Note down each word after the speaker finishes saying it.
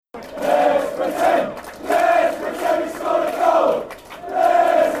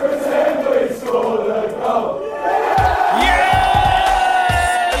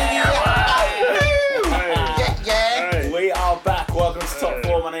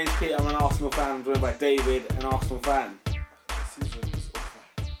name's Peter, I'm an Arsenal fan. I'm joined by David, an Arsenal fan. The season is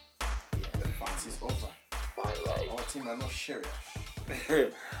over. Yeah, the fans is over. Our team are not serious.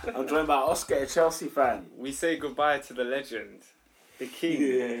 I'm joined by Oscar, a Chelsea fan. We say goodbye to the legend, the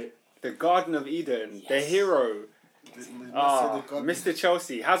king, the Garden of Eden, the hero, Mr.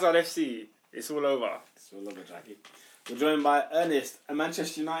 Chelsea, Hazard FC. It's all over. It's all over, Jackie. We're joined by Ernest, a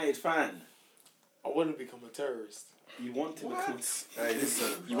Manchester United fan. I want to become a terrorist. You want to become... Hey,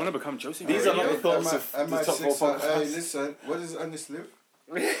 listen. You want to become Chelsea? These are not the thoughts of the top four podcasts. Hey, listen. Where does Ernest live?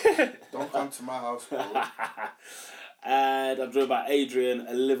 Don't come to my house, bro. And I'm joined by Adrian,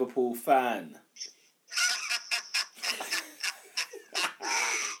 a Liverpool fan.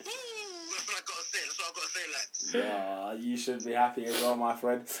 Yeah, you should be happy as well, my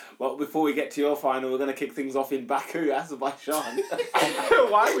friend. But before we get to your final, we're going to kick things off in Baku, Azerbaijan.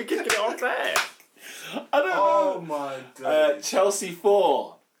 Why are we kicking it off there? I don't know. Oh my God. Chelsea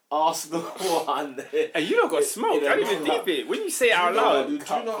 4, Arsenal 1. Hey, you lot got smoked. I didn't even deep it. When you say it out loud, Do you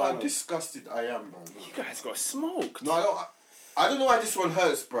know how disgusted I am, bro? you guys got smoked. No, I don't know why this one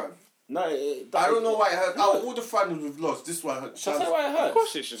hurts, bro. No, I don't know why it hurts. Out of all the finals we've lost, this one hurts. Shall I tell you why it hurts? Of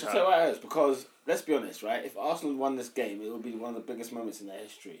course it should Shall I tell you why it hurts? Because, let's be honest, right? If Arsenal won this game, it would be one of the biggest moments in their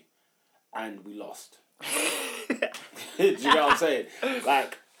history. And we lost. Do you know what I'm saying?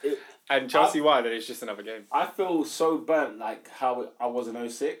 Like... And Chelsea won, and it's just another game. I feel so burnt, like how I was in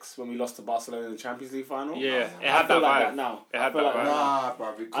 06 when we lost to Barcelona in the Champions League final. Yeah, it I had feel that like vibe. that now. It I had feel that like vibe. Nah,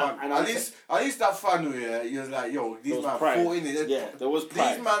 bro, we can't. And at least that final, yeah, he was like, yo, these was man pride. fought in it. Yeah, there was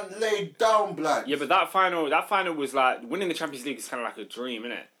pride. These man laid down, blood. Yeah, but that final was like winning the Champions League is kind of like a dream,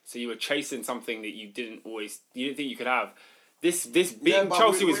 innit? So you were chasing something that you didn't think you could have. This beating but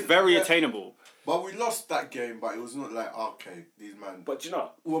Chelsea was very attainable. But we lost that game, but it was not like, okay, these man. But you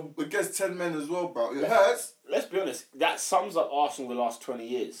know, well, against 10 men as well, bro. It hurts. let's be honest, that sums up Arsenal the last 20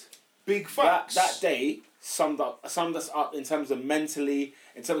 years. Big facts. That day summed us up in terms of mentally,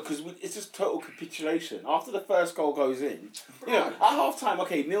 because it's just total capitulation. After the first goal goes in, you know, at half time,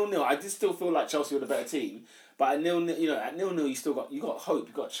 okay, 0-0, I did still feel like Chelsea were the better team, but at 0-0, you know, at 0-0 you got hope,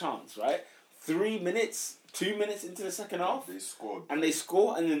 you got a chance, right? 2 minutes into the second half, They scored. and they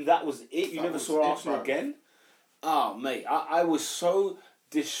score, and then that was it. You never saw Arsenal again. Oh, mate, I was so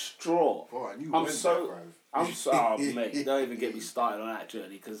distraught. Oh, and you I'm went so, there, bro. I'm so, oh, mate, don't even get me started on that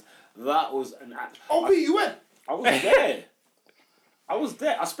journey, because that was an act. Oh, Pete, you went. I was there. I was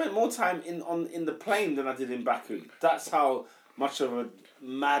there. I spent more time in the plane than I did in Baku. That's how much of a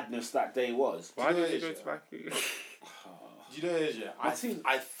madness that day was. Why did you go to Baku? You know,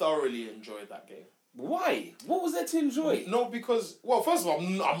 I thoroughly enjoyed that game. Why? What was there to enjoy? No, because first of all,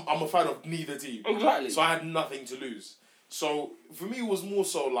 I'm a fan of neither team. Exactly. So I had nothing to lose. So for me, it was more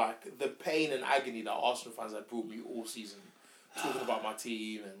so like the pain and agony that Arsenal fans had brought me all season, talking about my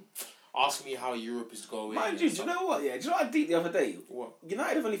team and asking me how Europe is going. Mind you, do you know what? Yeah, do you know what I did the other day? What?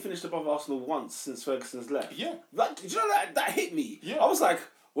 United have only finished above Arsenal once since Ferguson's left. Yeah. Do you know that hit me? Yeah. I was like,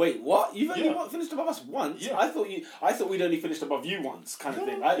 wait, what? You've only finished above us once? Yeah. I thought we'd only finished above you once, kind of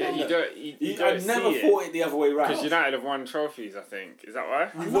thing. You don't I never see thought it the other way round. because United have won trophies. I think is that why?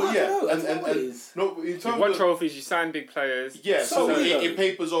 Well, yeah, No, that's and not what it is. no, in terms You've won of trophies. You signed big players. yeah, So so we it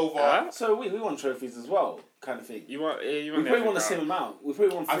papers over. Huh? So we won trophies as well, kind of thing. You won. You We won probably won the FA Cup. same amount. We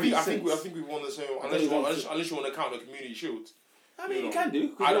probably won three. I think we've won the same. Unless you want to count the Community Shield. I mean, you can do.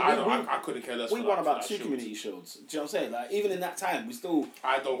 'Cause I couldn't care less. we for won that- about for 2 that shield. community shields. Do you know what I'm saying? Like even in that time, we still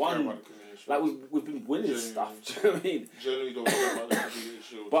I don't won. care about the Community Shield. Like we've been winning stuff. Do you know what I mean? Generally don't care about the Community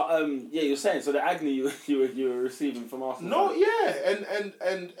Shield. But yeah, you're saying so the agony you were receiving from Arsenal. No, yeah,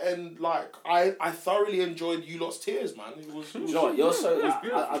 and like I thoroughly enjoyed you lot's tears, man. It was. Do you know what? You're so.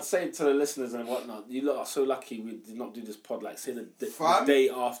 beautiful. I'd say to the listeners and whatnot, you lot are so lucky we did not do this pod. Like say the Fam, day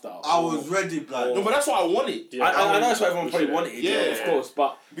after. I was ready, blood. No, but that's what I wanted. Yeah. I know that's what everyone probably wanted. Yeah, Yeah. of course,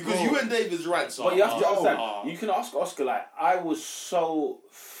 but. Because you and David's rants are. But you have to understand, are- you can ask Oscar, like, I was so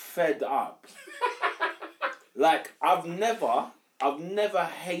fed up. Like, I've never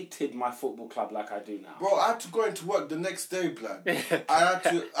hated my football club like I do now. Bro, I had to go into work the next day, blood. I had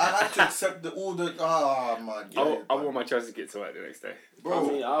to accept all the. Oh, my God. I wore my Chelsea kit to work the next day. Bro,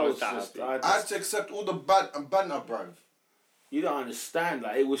 I mean, I was that just, happy. I had to accept all the banter, bro. you don't understand.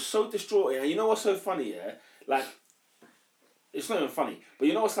 Like, it was so distraughting. And you know what's so funny, yeah? Like, it's not even funny. But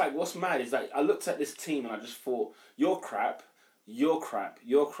you know what's mad is like, I looked at this team and I just thought, you're crap, you're crap,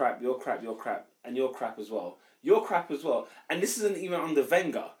 you're crap, you're crap, you're crap, and you're crap as well. You're crap as well. And this isn't even under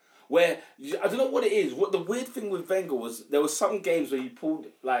Wenger. where I don't know what it is. What the weird thing with Wenger was, there were some games where you pulled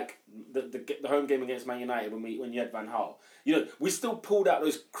like the home game against Man United when you had Van Gaal. You know, we still pulled out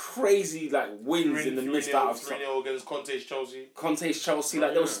those crazy like wins in the midst out of 3-0 against Conte's Chelsea.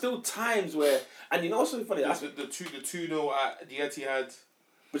 Like there were still times where, and you know what's so funny? The 2-0 at the Etihad.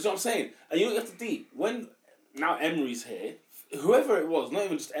 But you know what I'm saying? And you know what you have to do? When now Emery's here, whoever it was, not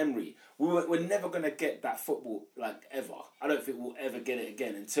even just Emery, we're never going to get that football like ever. I don't think we'll ever get it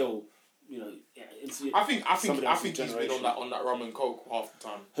again until, you know... I think he's been on that rum and coke half the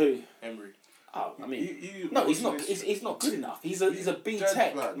time. Who? Emery. Oh, I mean... no, he's not. He's not good enough. He's a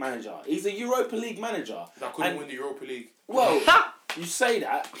B-Tech manager. He's a Europa League manager. That couldn't win the Europa League. Well... You say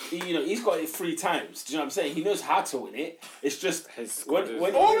that, you know, he's got it 3 times. Do you know what I'm saying? He knows how to win it. It's just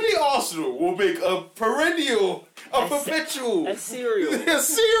when only Arsenal will make a perpetual, a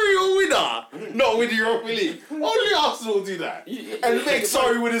serial winner, not win the Europa League. Only Arsenal will do that and make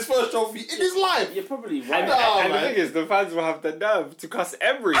Sarri win his first trophy in his life. You're probably right. And the thing is, the fans will have the nerve to cuss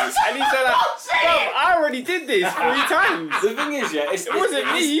Emery, and he said, "I already did this 3 times." The thing is, yeah, it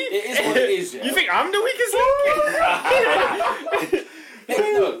wasn't me. It is what it is. Yeah. You think I'm the weakest link?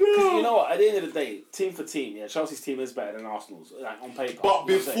 No, because you know what? At the end of the day, team for team, yeah, Chelsea's team is better than Arsenal's, like on paper. But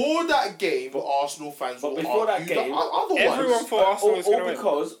before that game, Arsenal fans will before that game, everyone thought Arsenal was going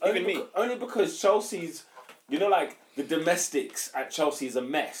to win. Only because Chelsea's, you know, like the domestics at Chelsea is a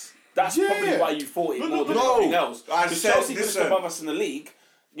mess. That's probably why you thought it more than anything else. Because Chelsea finished above us in the league.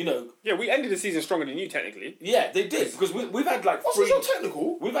 You know. Yeah, we ended the season stronger than you technically. Yeah, they did because we've had like three. What's not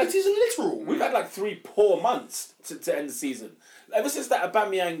technical? It is literal. We've had like 3 poor months to end the season. Ever since that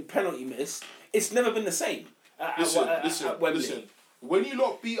Aubameyang penalty miss, it's never been the same. Listen. When you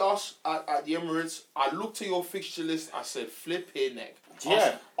lot beat us at the Emirates, I looked at your fixture list. I said, "Flip here, neck."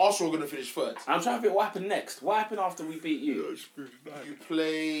 Yeah. Arsenal are going to finish 3rd. I'm trying to think what happened next. What happened after we beat you? You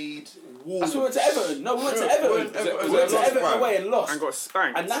played Wolves. We went to Everton. No, we went to Everton. We went to Everton away and lost. And got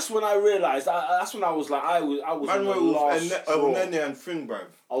spanked. And that's when I realised. That's when I was like, I was on the last straw. Nene and Finn, bruv.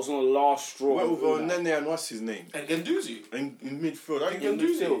 I was on the last straw. Went with Nene and what's his name? And Guendouzi. In midfield. In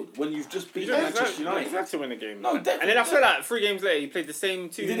midfield. When you've just beat Manchester United. You have to win the game. No, definitely. And then after that, 3 games later, he played the same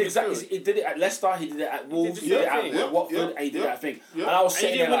 2. He did exactly. He did it at Leicester. He did it at Wolves. He did it at Watford. And he did that thing. And I was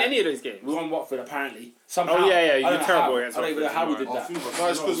saying, you didn't win any of those games. We won Watford apparently. Somehow. Oh yeah, you're terrible against I don't even know how we did that. No,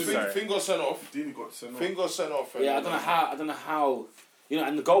 it's because Finn got sent off. Finn got sent off. Yeah, I don't know how. You know,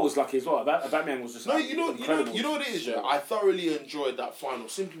 and the goal was lucky as well. Aubameyang was just incredible. You know what it is, yeah? I thoroughly enjoyed that final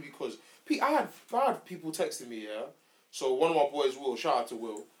simply because I had people texting me, yeah? So one of my boys, Will, shout out to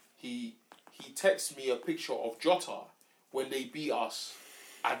Will, he texted me a picture of Jota when they beat us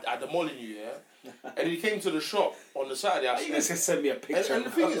at the Molineux, yeah? And he came to the shop on the Saturday. You guys can send me a picture and the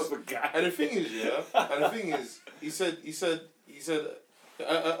thing is, he said,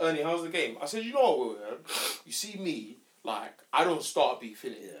 Ernie, how's the game? I said, you know what, Will, yeah? You see me, like, I don't start beef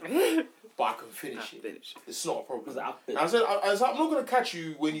in it, but I can finish it. It's not a problem. I said, I'm not going to catch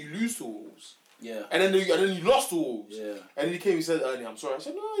you when you lose to Wolves. Yeah. And then you lost to Wolves. Yeah. And then he came and said, Ernie, I'm sorry. I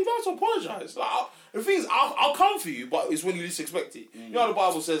said, no, you don't have to apologise. Like, the thing is, I'll come for you, but it's when you least expect it. You know how the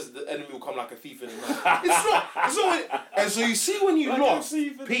Bible says the enemy will come like a thief in the night. It's not. And so you see when you lost,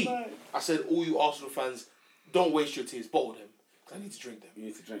 Pete, I said, all you Arsenal fans, don't waste your tears, bottle them. I need to drink them. You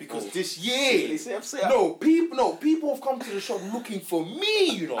need to drink because this year, people have come to the shop looking for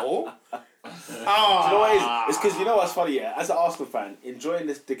me. You know. Do you know what it is? It's because you know what's funny, yeah? As an Arsenal fan, enjoying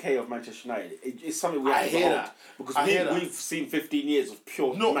this decay of Manchester United, it's something we have to hold. Because we've seen 15 years of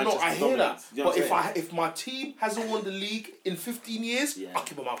pure Manchester I hear dominance. that. You know but if my team hasn't won the league in 15 years, I'll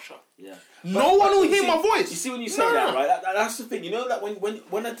keep my mouth shut. Yeah. No one will hear my voice. You see when you say that, right? That's the thing. You know that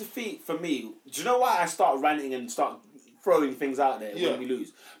when a defeat for me, do you know why I start ranting and start throwing things out there when we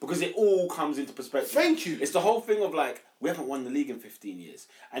lose? Because it all comes into perspective. Thank you. It's the whole thing of like, we haven't won the league in 15 years.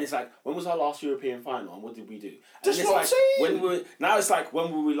 And it's like, when was our last European final and what did we do? That's what I'm saying. Now it's like,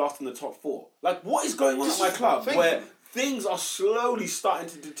 when were we last in the top 4? Like, what is going on at my club where things are slowly starting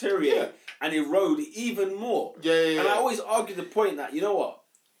to deteriorate and erode even more? And I always argue the point that, you know what?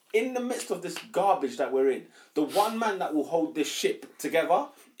 In the midst of this garbage that we're in, the one man that will hold this ship together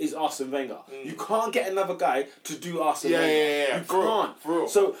is Arsene Wenger. You can't get another guy to do Arsene Wenger. You can't. For real.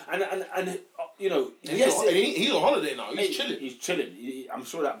 So, and you know, he's on holiday now. He's chilling. He's chilling. I'm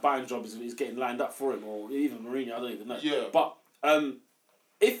sure that Bayern job is getting lined up for him, or even Mourinho. I don't even know. Yeah. But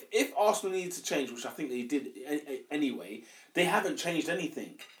if Arsenal needed to change, which I think they did anyway, they haven't changed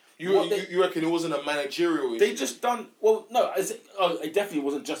anything. You reckon it wasn't a managerial issue? They just done... Well, no, it definitely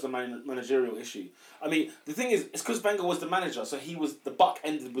wasn't just a managerial issue. I mean, the thing is, it's because Wenger was the manager, so the buck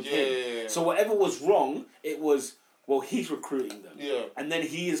ended with him. Yeah. So whatever was wrong, it was well, he's recruiting them. Yeah. And then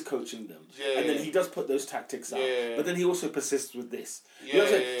he is coaching them. Yeah, and then yeah. he does put those tactics out. Yeah. But then he also persists with this. Yeah, You know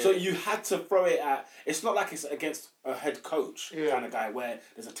what I'm saying? yeah, So yeah. you had to throw it at... It's not like it's against a head coach Yeah. kind of guy where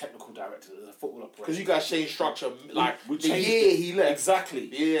there's a technical director, there's a football operator. Because you guys changed structure like We the changed year it. he left. Exactly.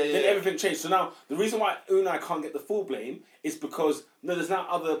 Yeah. Then everything changed. So now the reason why Unai can't get the full blame is because there's now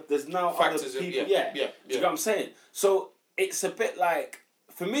other Factors in- people. yeah, Do you yeah. get what I'm saying? So it's a bit like,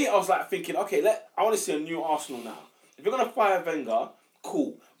 for me, I was like thinking, okay, I want to see a new Arsenal now. If you're gonna fire Wenger,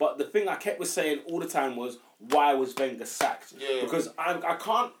 cool. But the thing I kept saying all the time was, why was Wenger sacked? Yeah. Because I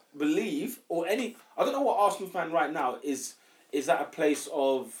can't believe I don't know what Arsenal fan right now is at a place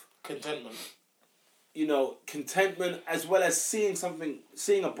of, Contentment. you know, contentment as well as seeing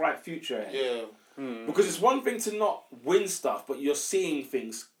a bright future ahead. Yeah. Because it's one thing to not win stuff, but you're seeing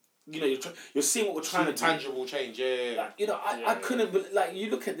things. You know, you're seeing what we're trying to do. Tangible change. Yeah. Like, you know, I couldn't. Like, you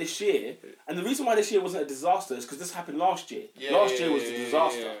look at this year, and the reason why this year wasn't a disaster is because this happened last year. Last year was a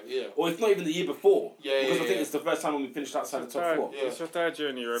disaster. Yeah. Or if not even the year before. Yeah, because yeah, I think yeah. it's the first time when we finished outside the top four. Yeah. It's your third year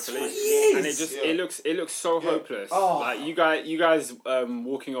in the Europa League, it and is. it looks so hopeless. Oh. Like you guys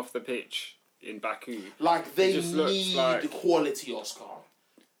walking off the pitch in Baku. Like they just looks need like- quality, Oscar.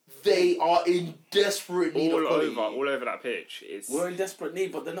 They are in desperate need of quality. all over that pitch. It's We're in desperate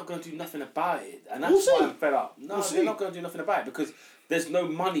need, but they're not going to do nothing about it, and We'll that's see. why I'm fed up. No, We'll they're see. not going to do nothing about it because there's no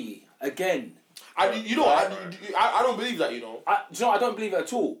money again. I don't believe that. You know. Do you know, I don't believe it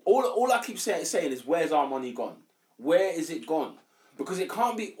at all. All I keep saying is, where's our money gone? Where is it gone? Because it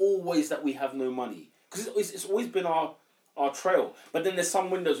can't be always that we have no money. Because it's always been our trail. But then there's some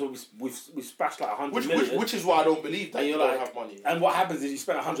windows where we've splashed like 100 million. Which is why I don't believe that and you you're don't like, have money. And what happens is you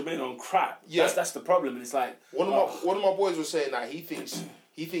spend 100 million on crap. Yeah. That's the problem. And it's like, One of my boys was saying that he thinks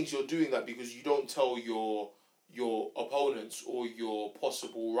you're doing that because you don't tell your opponents or your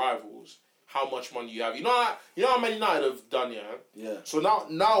possible rivals how much money you have. You know how Man United have done, yeah? Yeah. So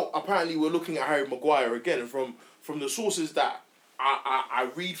now apparently we're looking at Harry Maguire again, and from the sources that I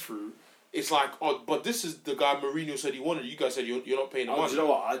read through, it's like, oh, but this is the guy Mourinho said he wanted. You guys said you're not paying the do money. you know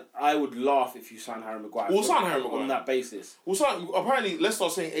what? I would laugh if you sign Harry Maguire. We'll sign Harry Maguire. On that basis. Well, so apparently Leicester are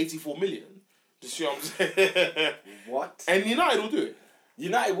saying 84 million. Do you see what I'm saying? What? And United will do it.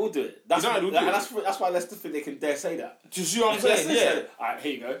 United will do it. That's United will do it. That's why Leicester think they can dare say that. Do you see what I'm Leicester saying? said Yeah. it. All right,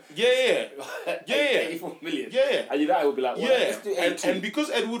 here you go. Yeah. 84 million. Yeah. And United will be like, well, Yeah. let's do 82. And because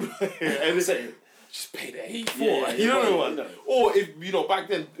Ed Wood... And say, just pay the 84. Yeah, you know what? you know. Or if, back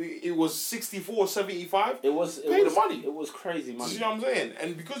then it was 64, 75. it was Pay the money. It was crazy You money. see what I'm saying?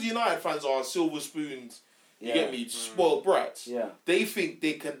 And because United fans are silver spoons, you Yeah. get me, spoiled brats. Yeah. They think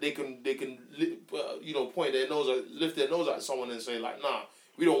they can point their nose lift their nose at someone and say like, nah,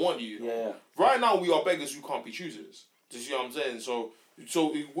 we don't want you. Yeah. Right now we are beggars who can't be choosers. Do you see what I'm saying? So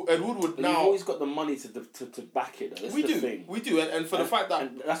Ed Woodward But now. you've always got the money to back it. Though. That's we the do, thing. we do, and for the fact that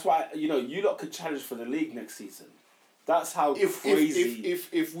and that's why you lot could challenge for the league next season. That's how if crazy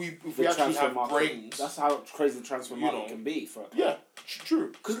if we the actually transfer have market. brains, That's how crazy the transfer market know. can be for. yeah,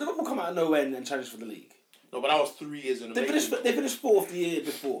 true. Because Liverpool come out of nowhere and challenge for the league. No, but that was 3 years in the They making. finished fourth the year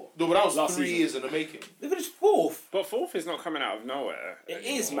before. No, but that was last 3 season. years in the making. They finished fourth. But fourth is not coming out of nowhere. It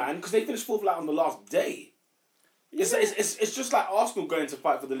is, man, because they finished fourth like on the last day. It's just like Arsenal going to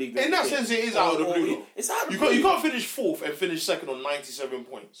fight for the league. In that sense, it is out of the blue. Though. It's out of You the blue. can't finish fourth and finish second on 97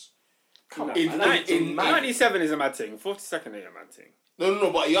 points. Come on, in- man. That's in- mad. 97 is a mad thing. 42nd ain't a mad thing.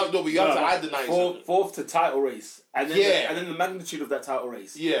 No, but you have to add the 97. Fourth to title race, and then Yeah. and then the magnitude of that title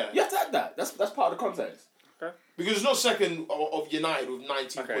race. Yeah. You have to add that. That's part of the context. Because it's not second of United with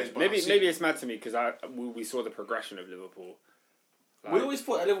 19 Okay, points. but maybe that's it. maybe it's mad to me because we saw the progression of Liverpool. We always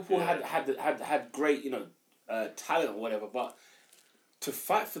thought that Liverpool Yeah. had great talent or whatever, but to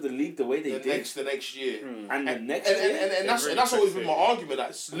fight for the league the way they did, the next year. and the next And year, that's really always crazy. been my argument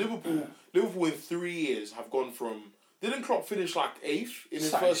that Liverpool in 3 years have gone from, didn't Klopp finish like 8th in his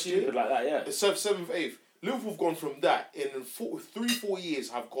something first year? stupid like that, yeah. 7th, 8th. Liverpool have gone from that in 3-4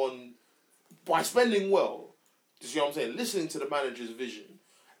 years have gone by spending well. Do you see what I'm saying? Listening to the manager's vision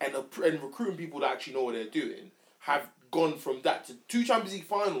and recruiting people that actually know what they're doing have gone from that to 2 Champions League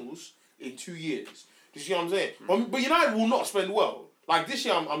finals in 2 years. Do you see what I'm saying? But United will not spend well. Like this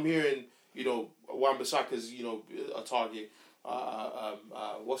year, I'm hearing Wan-Bissaka's a target.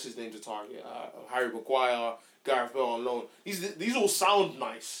 What's his name's a target? Harry Maguire, Gareth Bale on loan. These all sound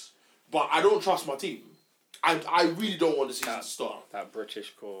nice, but I don't trust my team. I really don't want the season to start. That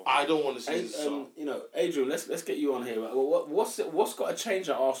British core. I don't want the season to start. Adrian, let's get you on here. What's got to change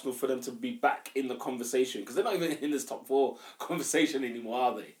at Arsenal for them to be back in the conversation? Because they're not even in this top 4 conversation anymore,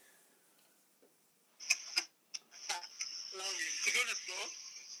 are they?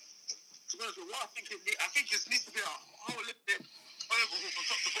 To be honest, what I think think it needs to be a whole lifted overhaul from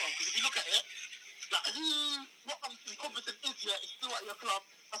top to bottom. Because if you look at it, like what incompetent idiot is still at your club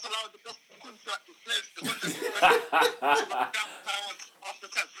that's allowed the best contract to players to after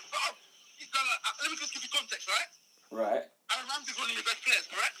 10. But let me just give you context, right? Right. Aaron Ramsey's one of your best players,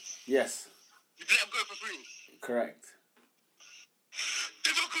 correct? Yes. You let him go for free. Correct.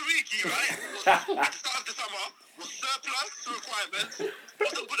 Divock Origi, right? At the start of the summer, was surplus to requirements,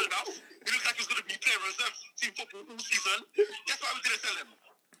 wasn't good enough. He looked like he was going to be playing reserve team football all season. Guess what I was going to tell him?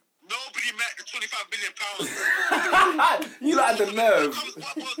 Nobody met the £25 million. You like the nerve.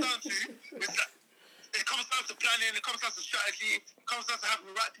 What it boils down to is that it comes down to planning, it comes down to strategy, it comes down to having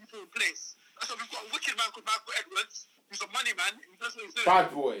the right people in place. That's why we've got a wicked man called Michael Edwards, who's a money man, and that's what he's doing.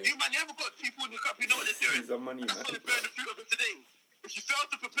 Bad boy. You man, you haven't got people in the cup who know what they're doing. He's a money That's man. what they're bearing the fruit of it today. If you fail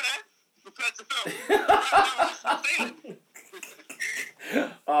to prepare, you prepare to fail. Right now, it's failing.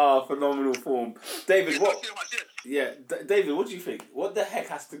 Phenomenal form. David, It's what? not too much yet. Yeah, David, what do you think? What the heck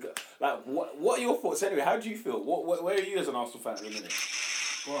has to go? Like, what are your thoughts anyway? How do you feel? Where are you as an Arsenal fan at the minute?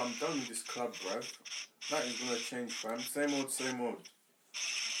 Bro, I'm done with this club, bruv. Nothing's gonna change, fam. Same old.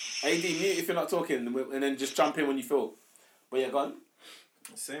 AD, mute if you're not talking, and then just jump in when you feel. Where you're gone?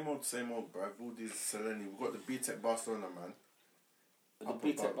 Same old, bruv. All these Seleni. We've got the B-Tech Barcelona, man. The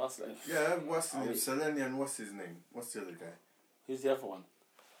B-Tech Barcelona. Yeah, what's his name? wait. Seleni and what's his name? What's the other guy? Who's the other one?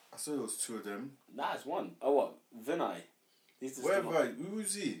 I saw it was two of them. Nah, it's one. Oh, what? Vinay. He's the Wherever,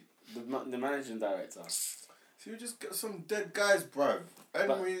 who's he? the managing director. So you just got some dead guys, bruv. And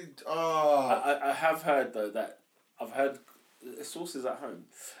But- we, I have heard though that I've heard sources at home.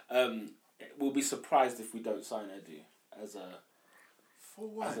 We'll be surprised if we don't sign Edu as for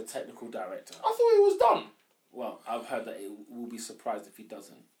what? a technical director. I thought it was done. Well, I've heard that we'll be surprised if he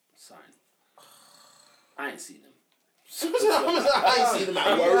doesn't sign. I ain't seen him. I ain't seen him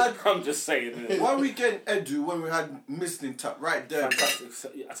at work. I'm just saying. Why are we getting Edu when we had Missling Tap right there? Fantastic. So,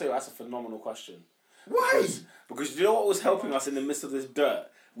 I tell you, that's a phenomenal question. Why? Because you know what was helping us in the midst of this dirt?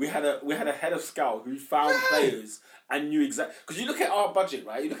 We had a head of scout who found players and knew exactly. Because you look at our budget,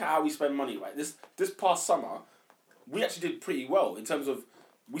 right? You look at how we spend money, right? This past summer, we actually did pretty well in terms of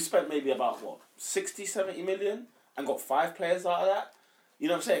we spent maybe about 60, 70 million and got 5 players out of that. You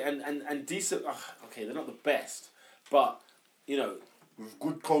know what I'm saying? And decent. Okay, they're not the best, but you know. With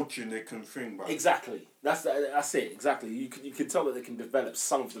good coaching, they can think, bruv. Exactly. That's it. Exactly. You can tell that they can develop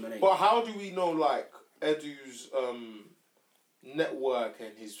some of them. But how do we know, like, Edu's network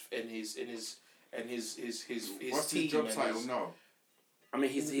and his What's team? his job and title his, now? I mean,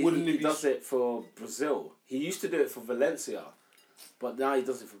 he Wouldn't it be does it for Brazil. He used to do it for Valencia, but now he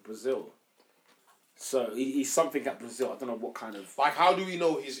does it for Brazil. So he's something at Brazil. I don't know what kind of. Like, how do we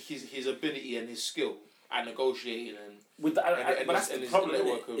know his ability and his skill at negotiating and? But that's the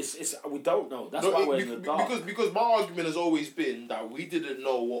problem. It's we don't know. That's why we're in the dark. Because my argument has always been that we didn't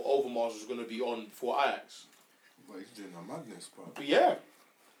know what Overmars was going to be on for Ajax. But he's doing a madness, bro. But yeah,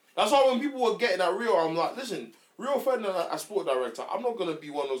 that's why when people were getting at Rio, I'm like, listen, Rio Ferdinand as sport director, I'm not going to be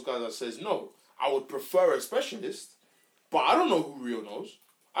one of those guys that says no. I would prefer a specialist, but I don't know who Rio knows.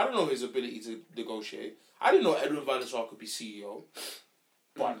 I don't know his ability to negotiate. I didn't know Edwin van der Sar could be CEO.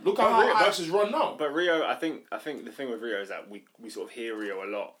 But look how Ajax is run now. But Rio, I think the thing with Rio is that we sort of hear Rio a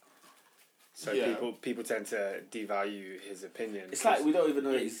lot, so Yeah. people tend to devalue his opinion. It's like we don't even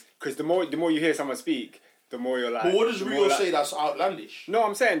know he's. Because the more you hear someone speak, the more you're like. But what does the Rio more say that's outlandish? No,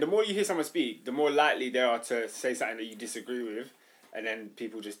 I'm saying the more you hear someone speak, the more likely they are to say something that you disagree with, and then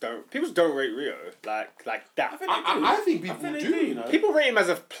people don't rate Rio like that. I think people I think they do. you know. People rate him as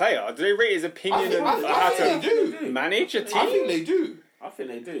a player. Do they rate his opinion I and think how they to do. manage a team? I think they do. I think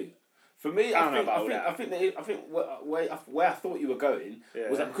they do. For me, I don't know about all that. I think where I thought you were going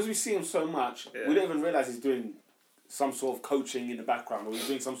was that because we see him so much, we don't even realise he's doing some sort of coaching in the background, or he's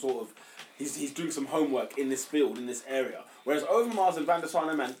doing some sort of he's doing some homework in this field, in this area. Whereas Overmars and Van der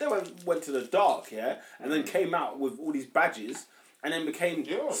Sar, man, they went to the dark, and then came out with all these badges. And then became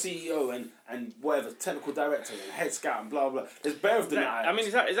CEO and whatever, technical director and head scout and blah blah. There's bare of them. I mean,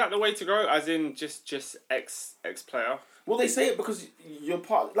 is that the way to go? As in just ex player? Well, they say it because you're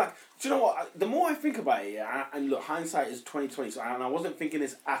part. Like, do you know what? The more I think about it, and look, hindsight is 20/20. So, and I wasn't thinking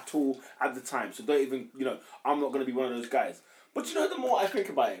this at all at the time. So don't even, I'm not going to be one of those guys. But the more I think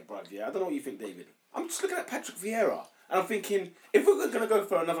about it, bruv, I don't know what you think, David. I'm just looking at Patrick Vieira, and I'm thinking, if we're going to go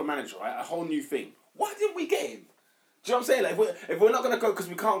for another manager, right, a whole new thing, why didn't we get him? Do you know what I'm saying? Like, if we're not going to go, because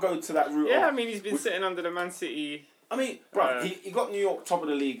we can't go to that route. Yeah, I mean, he's been sitting under the Man City. I mean, bro, he got New York top of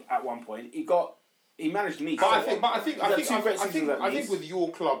the league at one point. He managed Nice. But I think Nice. with your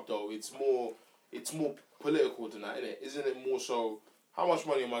club though, it's more political than that, isn't it? Isn't it more so how much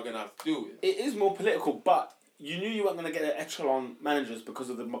money am I going to have to deal with? It is more political, but you knew you weren't going to get the echelon managers because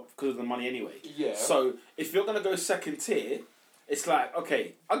of the money anyway. Yeah. So if you're going to go second tier, it's like,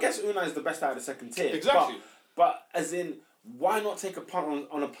 okay, I guess Unai is the best out of the second tier. Exactly. But as in, why not take a punt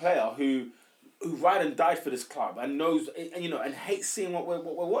on a player who ride and died for this club and knows, and hates seeing what we're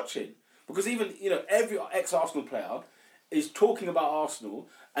watching? Because even, every ex-Arsenal player is talking about Arsenal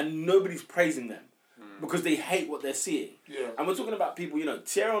and nobody's praising them because they hate what they're seeing. Yeah. And we're talking about people,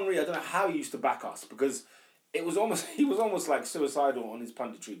 Thierry Henry, I don't know how he used to back us because he was almost like suicidal on his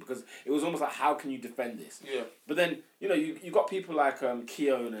punditry because it was almost like, how can you defend this? Yeah. But then, you got people like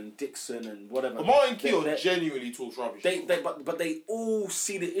Keown and Dixon and whatever. But Martin Keown genuinely talks rubbish. But they all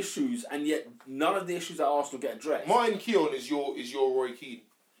see the issues and yet none of the issues at Arsenal get addressed. Martin Keown is your Roy Keane.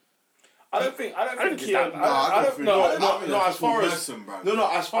 I don't think No, Keown. I don't think. No, as far as Lesson,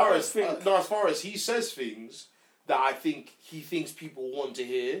 bro. as far as he says things that I think he thinks people want to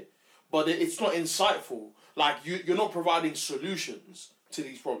hear, but it's not insightful. Like you're not providing solutions to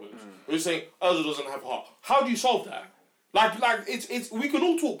these problems. You're saying Ozil doesn't have heart. How do you solve that? Like it's we can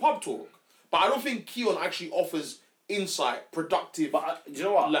all talk pub talk, but I don't think Keown actually offers insight, productive. But do you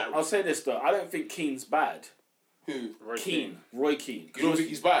know what? leverage. I'll say this though. I don't think Keane's bad. Who? Roy Keane. You don't think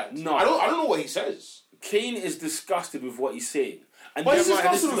he's bad? No. I don't know what he says. Keane is disgusted with what he's seeing. And But he's never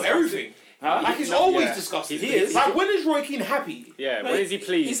mind, disgusted with everything. Huh? Like he's No, always yeah. disgusted. He is. Like when is Roy Keane happy? Yeah, Mate, when is he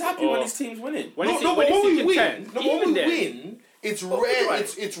pleased? He's happy when his team's winning. When No, is he- but when when is he we content? win, Even then. it's Well, rare.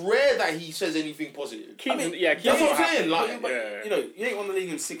 right. It's rare that he says anything positive. Keane's, I mean, yeah, That's Keane's what not I'm happy. saying. Like, But, Yeah. you ain't won the league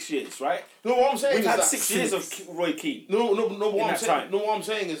in 6 years, right? no, what I'm saying We've is had that 6 years of Roy Keane. No. in What I'm that saying. time. No, what I'm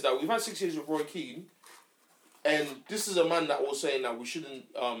saying is that we've had 6 years of Roy Keane, and this is a man that was saying that we shouldn't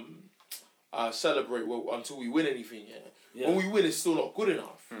celebrate until we win anything. Yeah. When we win, it's still not good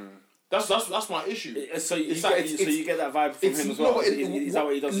enough. That's my issue. So you It's like- get that vibe from him as well. Is that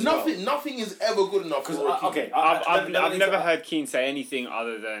what he does as well? Nothing is ever good enough for Roy Keane. Okay, I've never heard Keane say anything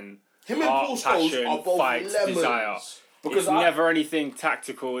other than Him and heart, Paul Scholes passion, are both fight, lemons. desire. Because It's never anything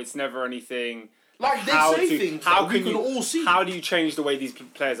tactical. It's never anything. Like they how say to- things how that we can can you- all see. How do you change the way these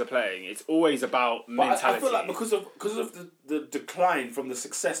players are playing? It's always about But mentality. I feel like because of the decline from the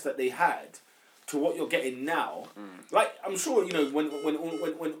success that they had to what you're getting now, like I'm sure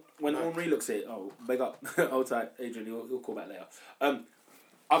when Henri looks at it, oh big up, hold tight, Adrian, you'll call back later.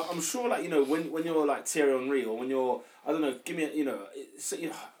 I'm sure like when you're like Thierry Henry or when you're I don't know, give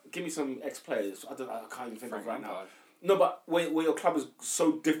me some ex players. I can't even think of right now. No, but where your club is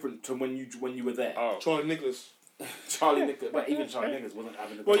so different to when you were there. Oh. Charlie Nicholas. Charlie Nicholas, but even Charlie Nicholas wasn't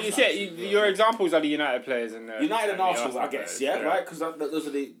having a Well, good you time. see, your examples are the United players and the United and the Arsenal, I players, guess, yeah, right? Because those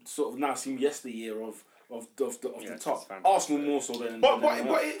are the sort of now seem yesteryear of the it's top. fantastic. Arsenal more so than. But than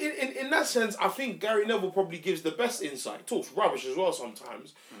anyone else. in that sense, I think Gary Neville probably gives the best insight. Talks rubbish as well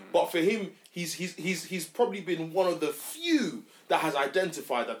sometimes, but for him, he's probably been one of the few that has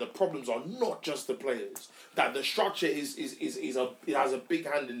identified that the problems are not just the players. That the structure it has a big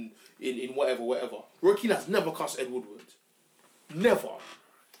hand in whatever. Roy Keane has never cussed Ed Woodward. Never.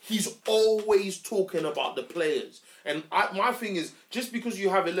 He's always talking about the players. And my thing is, just because you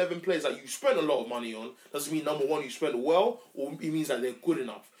have 11 players that you spend a lot of money on, doesn't mean, number one, you spend it well, or it means that they're good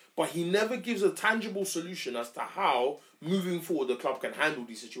enough. But he never gives a tangible solution as to how, moving forward, the club can handle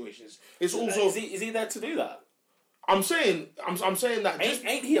these situations. It's also... Is he there to do that? I'm saying that...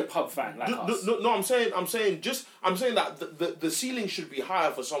 Ain't he a pub fan like us? No, I'm saying that the ceiling should be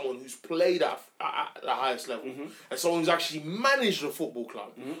higher for someone who's played at the highest level and someone who's actually managed a football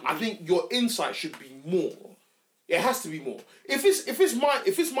club. I think your insight should be more. It has to be more. If it's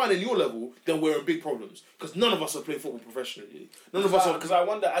mine and your level, then we're in big problems because none of us have played football professionally. None of us have. Because I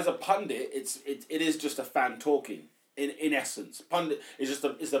wonder, as a pundit, it is just a fan talking. In essence, pundit is just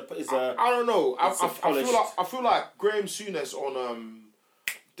a. I don't know. polished- I feel like Graham Souness on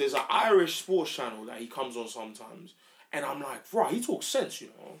there's an Irish sports channel that he comes on sometimes, and I'm like, right, he talks sense,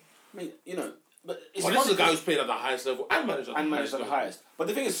 I mean, but it's But this is a guy who's played at the highest level and managed at the highest level. But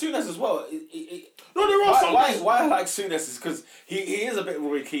the thing is, Souness as well. No, there are some guys. Why I like Souness is because he is a bit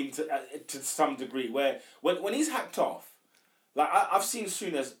Roy Keane to some degree. Where when he's hacked off, like I've seen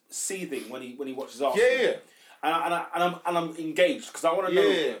Souness seething when he watches Arsenal. Yeah. And I'm engaged because I want to know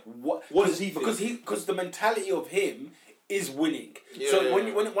Yeah. what does he think? because the mentality of him is winning. Yeah, So yeah, when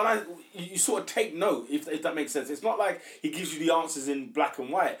you sort of take note, if that makes sense. It's not like he gives you the answers in black and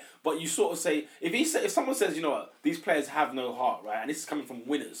white, but you sort of say if someone says, you know what, these players have no heart, right, and this is coming from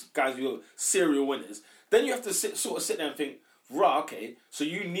winners, guys who are serial winners, then you have to sit there and think, right, okay, so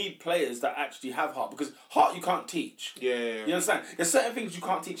you need players that actually have heart because heart you can't teach. Yeah. You understand? There's certain things you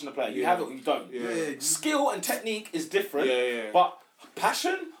can't teach in a player. You have it or you don't. Yeah. Skill and technique is different. Yeah. But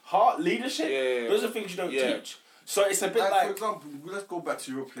passion, heart, leadership. Yeah. Those are things you don't Yeah. teach. So it's a bit Like, like. for example, let's go back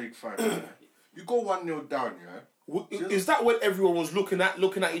to Europa League final. You go 1-0 down, yeah. Is that when everyone was looking at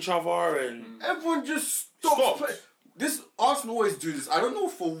each other and Everyone just stops Stopped. playing. This Arsenal always do this. I don't know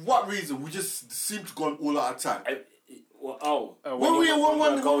for what reason. We just seem to go all out of time. When we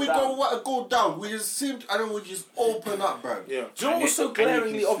go down, we just seem to, I don't know, we just open up, bro. yeah? Do you know what's so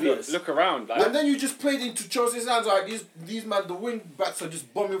glaringly obvious? Look around. Like, And then you just played into Chelsea's hands. Like these man, the wing backs are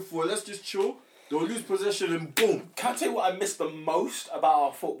just bombing forward. Let's just chill. They'll lose possession and boom. Can I tell you what I missed the most about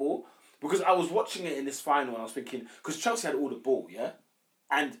our football? Because I was watching it in this final and I was thinking, because Chelsea had all the ball, yeah?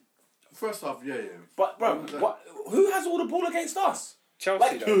 And, First half, yeah. but bro, who has all the ball against us? Chelsea,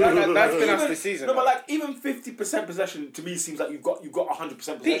 Like, though. That's been us even- this season. No, but like even 50% possession to me seems like you've got 100%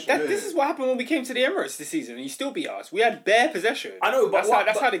 possession. This is what happened when we came to the Emirates this season, and you still beat us. We had bare possession. I know, but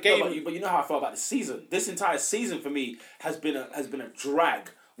that's how the game. No, but you know how I felt about this season. This entire season for me has been a drag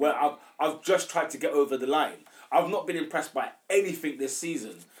where I've just tried to get over the line. I've not been impressed by anything this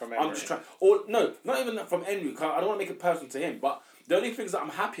season. From I'm Emery. just trying. Or no, not even from Emery. 'Cause I don't want to make it personal to him, but the only things that I'm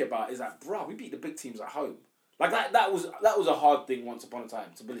happy about is that, bro, we beat the big teams at home. Like that was a hard thing once upon a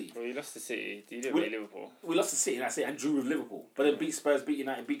time to believe. Well, you lost to City. You didn't We- beat Liverpool. We lost to City, and that's it, and drew with Liverpool. But then beat Spurs, beat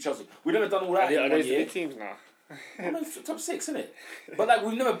United, beat Chelsea. We've never done all that Are in one those the year. big teams now? I mean, top 6, innit? But like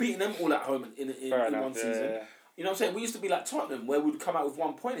we've never beaten them all at home in Fair enough, one yeah, season. yeah. You know what I'm saying? We used to be like Tottenham, where we'd come out with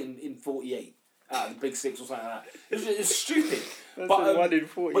 1 point in 48 out of the big 6 or something like that. It's stupid. That's but a 1 in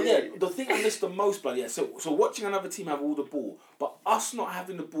 48. But yeah, the thing I miss the most, bloody, yeah. So watching another team have all the ball, but us not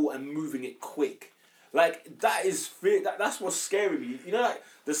having the ball and moving it quick. Like, that's what's scaring me. You know, like,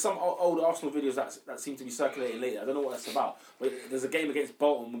 there's some old Arsenal videos that seem to be circulating later. I don't know what that's about. But there's a game against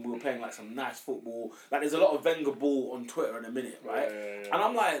Bolton when we were playing, like, some nice football. Like, there's a lot of Wenger ball on Twitter in a minute, right? Yeah. And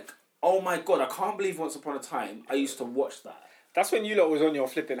I'm like, oh my God, I can't believe once upon a time I used to watch that. That's when you lot was on your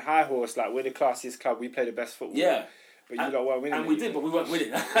flipping high horse. Like, we're the classiest club. We play the best football. Yeah. But you lot weren't winning. And we did, but we weren't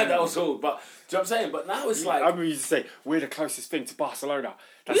winning. That was all. But, do you know what I'm saying? But now it's like... I remember you used to say, we're the closest thing to Barcelona.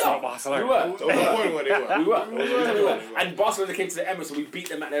 That's not Barcelona. We were. There was a point where they were. We were. And Barcelona came to the Emirates and we beat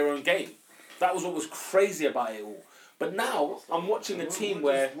them at their own game. That was what was crazy about it all. But now I'm watching a team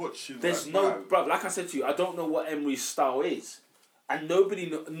we're where just watching there's like no... that. Bro, like I said to you, I don't know what Emery's style is. And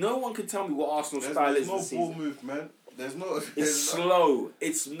no one can tell me what Arsenal's style is There's this no ball season. movement. There's no. It's slow.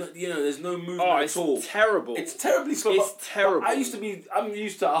 It's there's no movement Oh, at it's all. terrible. It's terribly slow. It's but terrible. I'm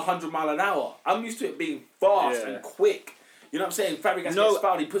used to 100 mile an hour. I'm used to it being fast Yeah. and quick. You know what I'm saying? Fabregas No. gets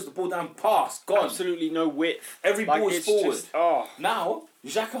fouled, he puts the ball down, pass, gone. Absolutely no width. Every ball is it's forward. Just, oh. Now,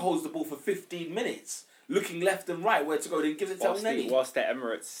 Xhaka holds the ball for 15 minutes, looking left and right where to go, then gives it to Elneny. Whilst the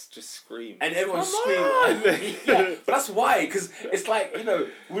Emirates just scream. And everyone's Come screaming. Yeah, but that's why, because it's like,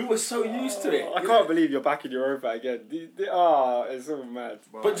 we were so used to it. I can't believe you're back in Europa again. It's all mad.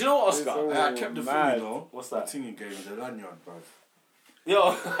 But do you know what, It's Oscar? all- I kept the mad. thing, though. What's that? The thing game, the lanyard, bro.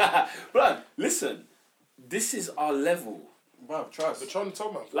 Yo, blood, listen, this is our level. Bro, trust. They're trying to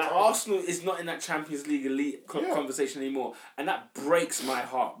tell me. Like, Arsenal is not in that Champions League elite Yeah. conversation anymore, and that breaks my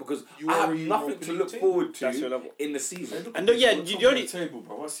heart because You I are have a nothing European to look team. forward That's your to level. in the season. And yeah, What's you on don't the e- table,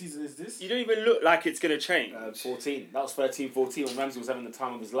 bro. What season is this? You don't even look like it's going to change. 14. That was 13-14 when Ramsey was having the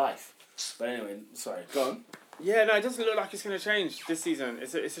time of his life. But anyway, sorry, go on. Yeah, no, it doesn't look like it's going to change this season.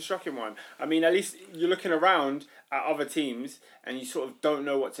 It's a shocking one. I mean, at least you're looking around at other teams and you sort of don't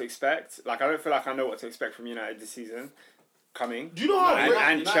know what to expect. Like, I don't feel like I know what to expect from United this season coming. Do you know how? And- great-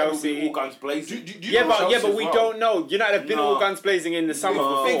 and United Chelsea. will be all guns blazing. do you Yeah, know but Chelsea as we well. don't know. United have been No. all guns blazing in the summer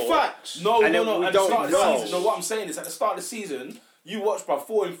before. big facts. No, And then we At the don't start of the know. season, no, what I'm saying is at the start of the season, you watch, bro,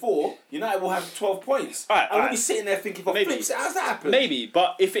 4-4, United will have 12 points. Alright, and we'll alright. be sitting there thinking, for Maybe. flips, how's that happen? Maybe,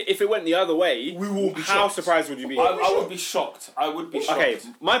 but if it went the other way, We will be how shocked. surprised would you be? I would be shocked. I would be shocked. Okay,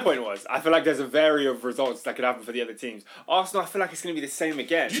 my point was, I feel like there's a variety of results that could happen for the other teams. Arsenal, I feel like it's going to be the same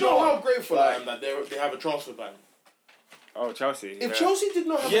again. Do you know how grateful I am that they have a transfer ban? Oh, Chelsea. If yeah. Chelsea did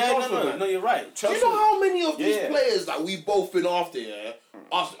not have a Yeah, transfer ban, no, you're right. do Chelsea, you know how many of these Yeah. players that we've both been after, yeah?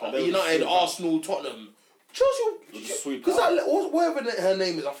 United, Arsenal, Tottenham, Chelsea, sweep because out. whatever her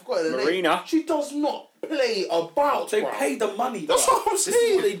name is, I forgot her name. Marina. She does not play about. They bruv. pay the money. That's bro. what I'm This is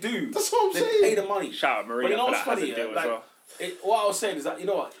saying. what they do. That's what I'm they saying. pay the money. Shout out But Marina you know for what's that funny? as a deal Like, as well. what I was saying is that, you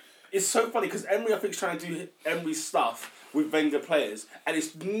know what? It's so funny because Emery, I think, is trying to do Emery's stuff with Wenger players, and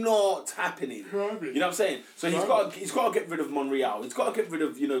it's not happening. You know what I'm saying? So he's got to get rid of Monreal. He's got to get rid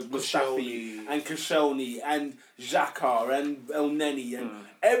of Mustafi Koscielny. and Koscielny and Xhaka and Elneny and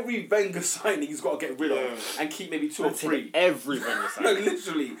every Wenger signing he's got to get rid of and keep maybe 2 or 3. Every Wenger No, signing.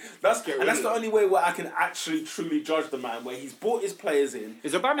 literally. That's the only way where I can actually truly judge the man, where he's brought his players in.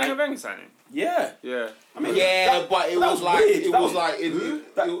 Is Aubameyang a Wenger signing? Yeah. Yeah. I mean, but it that was like weird. it That was like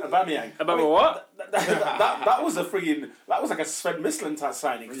Aubameyang. Aubameyang what? That was a friggin'. That was like a Sven Misling type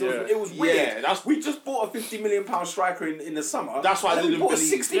signing. 'Cause it was weird. Yeah, we just bought a £50 million striker in the summer. That's why I and then we didn't bought a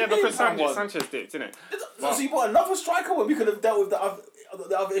believe- £60 Yeah, million because one. Sanchez dipped, didn't it? So you bought another striker when we could have dealt with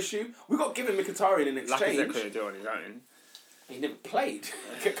the other issue. We got given Mkhitaryan in exchange. Lacazette could do on his own. He never played.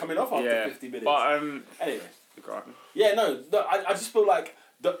 He kept coming off after 50 minutes. But Anyway. go on. Yeah, no, I just feel like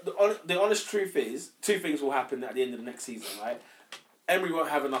the honest truth is 2 things will happen at the end of the next season, right? Emery won't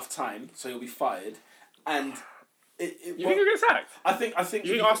have enough time, so he'll be fired, and You think he'll get sacked? I think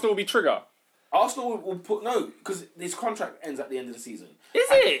You think Arsenal will be trigger? Arsenal will put no, because his contract ends at the end of the season. Is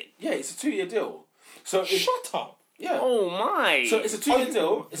it? Yeah, it's a 2-year deal. So shut up. Yeah. Oh my! So it's a 2-year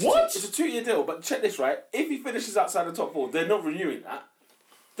deal. What? It's a 2-year deal, but check this, right? If he finishes outside the top 4, they're not renewing that.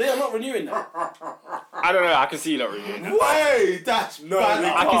 They are not renewing that. I don't know. I can see you lot reviewing that. Hey, that's bad.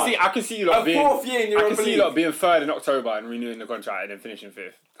 I can see you lot A being. 4th year in I Europa can see you League. lot being 3rd in October and renewing the contract and then finishing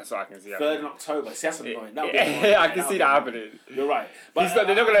 5th. That's what I can see. 3rd in October. See, that's annoying. That would be Yeah, annoying. I can see that happening. You're right. But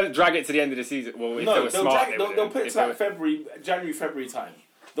They're not going to drag it to the end of the season. Well, if they no, were smart, they'll put it to like January, February time.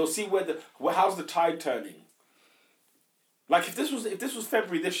 They'll see how's the tide turning. Like if this was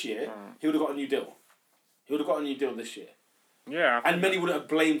February this year, he would have got a new deal. He would have got a new deal this year. Yeah. And many wouldn't have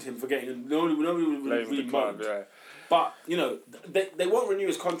blamed him for getting. Nobody would have Blame the club, remote. yeah. But they won't renew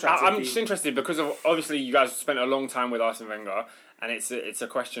his contract. I'm just interested because of obviously you guys spent a long time with Arsene Wenger, and it's a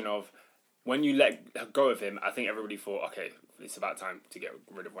question of when you let go of him. I think everybody thought, okay, it's about time to get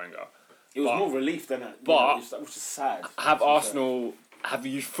rid of Wenger. It was more relief than that. Which is sad. Have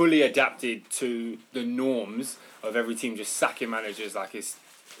you fully adapted to the norms of every team just sacking managers like it's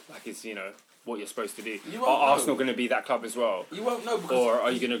what you're supposed to do? Are Arsenal going to be that club as well? You won't know, because or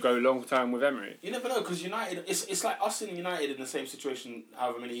are you going to go long time with Emery? You never know, because United, it's like us and United in the same situation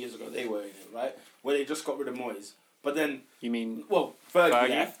however many years ago they were in it, right? Where they just got rid of Moyes. But then... You mean... Well, Fergie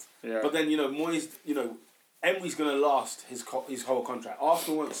left. Yeah. But then, Moyes, Emery's going to last his whole contract.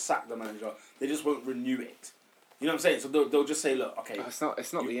 Arsenal won't sack the manager. They just won't renew it. You know what I'm saying? So they'll just say, look, okay... It's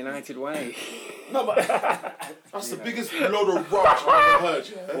not the United way. No, but... That's the biggest load of rubbish I've ever heard.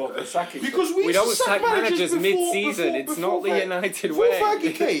 Yeah? Well, sacking... Because we don't sack managers mid-season. It's not the United way. Before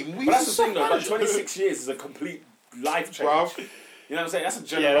Fergie came, we But that's the sack thing, though. Like, managers. 26 years is a complete life change. Bruv. You know what I'm saying? That's a Yeah,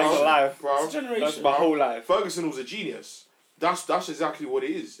 generation. that's life. Bruv. That's a generation. That's my whole life. Ferguson was a genius. That's exactly what it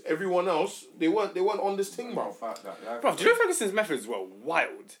is. Everyone else, they weren't on this thing, bro. Bro, do you know Ferguson's methods were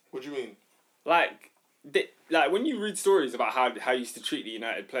wild? What do you mean? Like when you read stories about how he used to treat the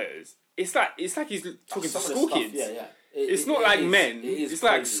United players, it's like he's talking to Some of the school stuff, kids. Yeah. It's not like men. It's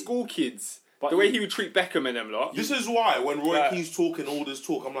like crazy. school kids. But The way he would treat Beckham and them lot. This is why when Roy Yeah. Keane's talking all this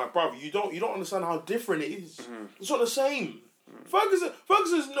talk, I'm like, bruv, you don't understand how different it is. It's not the same.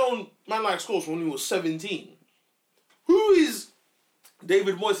 Ferguson's known man like Scholes when he was 17. Who is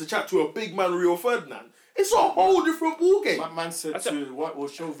David Moyes to chat to a big man Rio Ferdinand? It's a whole different ballgame. My man said we'll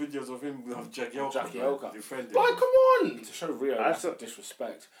show videos of him with Jackie Oka. Defending. Like, come on. To show Rio, I that's saw- a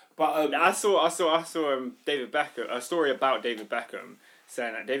disrespect. But I saw David Beckham, a story about David Beckham,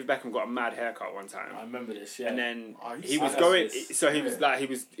 saying that David Beckham got a mad haircut one time. I remember this, yeah. And then he he was said going. this. So he was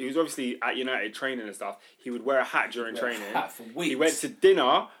he was obviously at United training and stuff. He would wear a hat during Wear a training. hat for weeks. He went to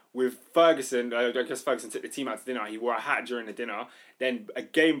dinner with Ferguson. I guess Ferguson took the team out to dinner. He wore a hat during the dinner. Then a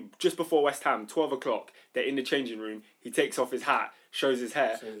game just before West Ham, 12 o'clock. They're in the changing room. He takes off his hat, shows his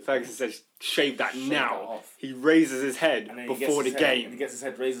hair. Ferguson says, "Shave that Shave now." that off. He raises his head And then he before the gets his head- game. and he gets his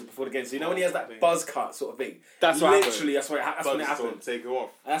head raised before the game. So you know when he has that buzz cut sort of thing. That's what literally. That's when it Ferguson happened. take it off.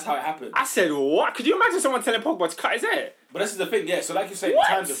 That's how it happened. I said, "What? Could you imagine someone telling Pogba to cut his hair?" But this is the thing, yeah. So like you say, What?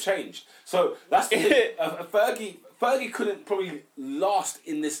 times have changed. So that's the thing. Fergie couldn't probably last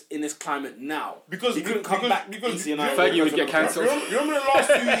in this climate now Because he couldn't come back because into United. Fergie would get cancelled. Remember the last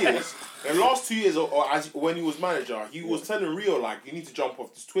 2 years? In the last 2 years, or as when he was manager, he was telling Rio like, "You need to jump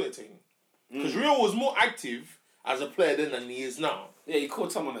off this Twitter thing," because Rio was more active as a player then than he is now. Yeah, he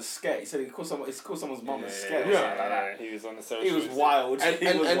called someone a scare. He said he called someone's mum a scare. Yeah. Like that. He was on the social. He was wild. And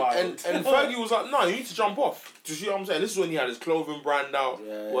He was wild. and Fergie was like, "No, you need to jump off." Do you see what I'm saying? This is when he had his clothing brand out,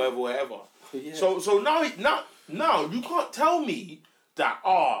 Yeah. whatever. Yeah. So now you can't tell me that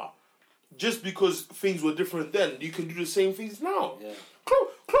just because things were different then, you can do the same things now. Yeah.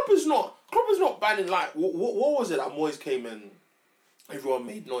 Klopp is not banning like what was it that Moyes came in? Everyone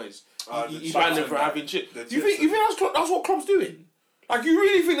made noise. He banned him for having shit. Do you think that's what Klopp's doing? Like you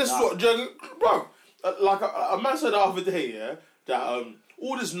really think this is what Jurgen, bro? Like a man said the other day, yeah, that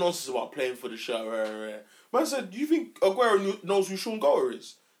all this nonsense about playing for the shirt. Man said, do you think Aguero knows who Sean Gower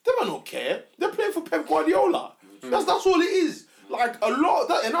is? They might not care. They're playing for Pep Guardiola. That's all it is. Like, a lot of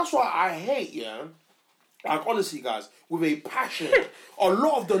that, and that's why I hate, like, honestly, guys, with a passion, a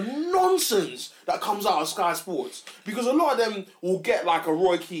lot of the nonsense that comes out of Sky Sports. Because a lot of them will get, like, a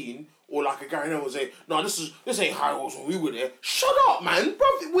Roy Keane or, like, a Gary Neville and say, no, this ain't how it was when we were there. Shut up, man. Bro,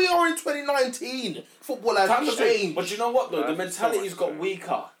 we are in 2019. Football has changed. But you know what, though? The mentality's got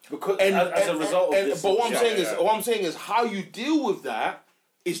weaker because as a result of this. But what I'm saying is how you deal with that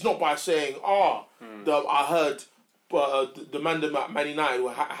is not by saying, I heard the man at Man United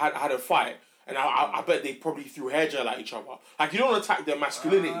had a fight, and I bet they probably threw hair gel at each other. Like, you don't attack their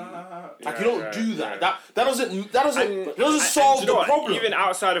masculinity. You don't do that. That doesn't solve the problem. Even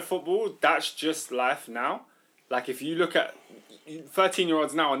outside of football, that's just life now. Like, if you look at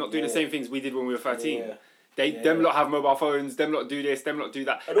 13-year-olds now are not doing the same things we did when we were 13. Them lot have mobile phones, them lot do this, them lot do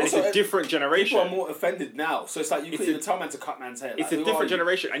that. And it's a different generation. People are more offended now. So it's like you couldn't even tell man to cut man's hair. It's a different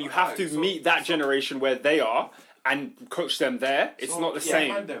generation, and you have to meet that generation where they are and coach them there. It's not the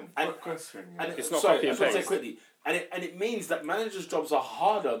same. It's not copy and paste. Quickly. And it means that managers' jobs are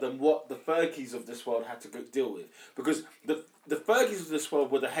harder than what the Fergies of this world had to deal with. Because the Fergies of this world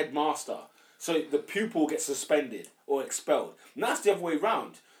were the headmaster. So the pupil gets suspended or expelled. Now it's the other way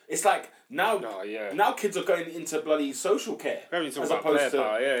round. It's like now kids are going into bloody social care. As opposed to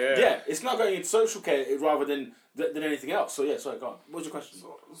yeah, it's not going into social care rather than anything else. So sorry, go on. What's your question?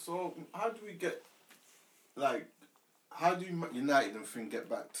 So how do we get, like, how do United and thing get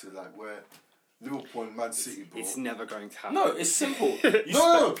back to like where Liverpool and Man City, bro? It's never going to happen. No, it's simple.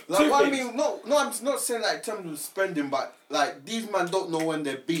 No. Like, what I mean, no. I'm not saying like in terms of spending, but like these men don't know when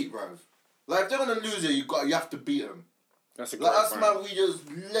they're beat, bro. Like, if they're gonna lose it, you have to beat them. That's a great point. Man, we just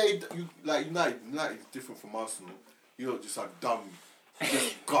laid United is different from Arsenal. You don't just like dumb,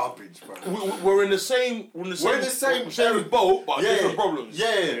 just garbage, bro. We're in the same boat, but different problems.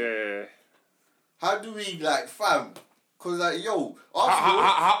 Yeah. How do we fam? Cause Arsenal.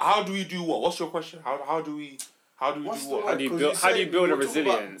 How do we do what? What's your question? How do we do what? How do you build a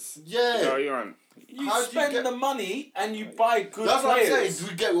resilience? You're on. You spend the money and you buy good players. That's what I'm saying.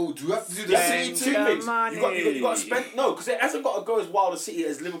 Do you have to do the City two things? You got to spend because it hasn't got to go as wild a City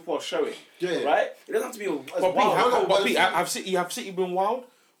as Liverpool are showing. Yeah. Right? It doesn't have to be as wild. But have City been wild?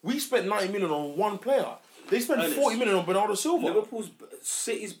 We spent 90 million on one player. They spent 40 million on Bernardo Silva.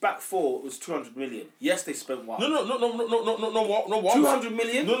 City's back four was 200 million. Yes, they spent wild. No. 200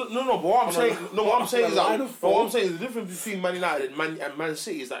 million? No. But what I'm saying is the difference between Man United and Man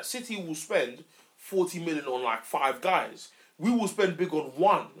City is that City will spend 40 million on like 5 guys. We will spend big on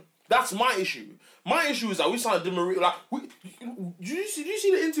one. That's my issue. My issue is that we signed Di Maria. Like, did you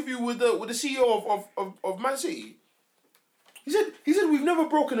see the interview with the CEO of Man City? He said we've never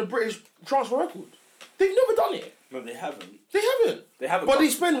broken a British transfer record. They've never done it. No, they haven't. They haven't. But they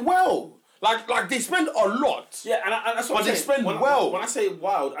spend well. Like they spend a lot. Yeah, and that's what I'm saying. But they spend well. When I say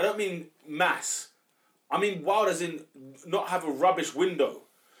wild, I don't mean mass. I mean wild as in not have a rubbish window.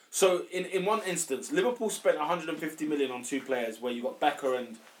 So in one instance, Liverpool spent 150 million on 2 players where you got Becker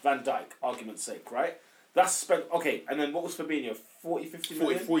and Van Dijk, argument's sake, right? That's spent, okay, and then what was Fabinho? 50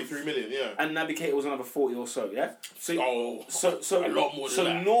 million? 43 million, yeah. And Naby Keita was another 40 or so, yeah? So a lot more than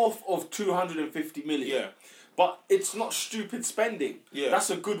that. So north of 250 million. Yeah. But it's not stupid spending. Yeah. That's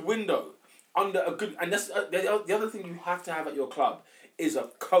a good window. And that's the other thing you have to have at your club is a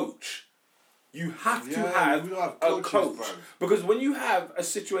coach. You have to have a coach. Bro. Because when you have a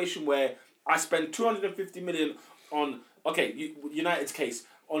situation where I spend 250 million on, United's case,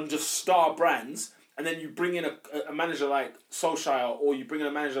 on just star brands, and then you bring in a manager like Solskjaer or you bring in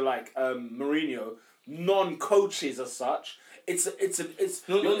a manager like Mourinho, non-coaches as such, it's a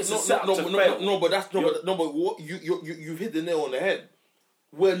setup to fail. But what you hit the nail on the head.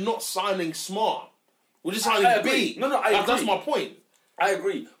 We're not signing smart. We're just signing big. I agree. That's my point. I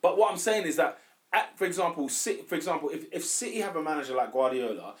agree, but what I'm saying is that, for example, if City have a manager like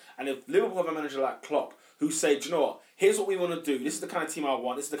Guardiola and if Liverpool have a manager like Klopp, who say, do you know what? Here's what we want to do. This is the kind of team I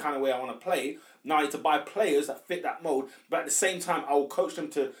want. This is the kind of way I want to play. Now I need to buy players that fit that mold, but at the same time, I will coach them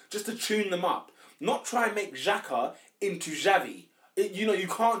to tune them up, not try and make Xhaka into Xavi. You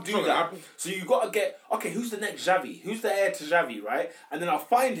can't do that. So you got to get, who's the next Xavi? Who's the heir to Xavi, right? And then I'll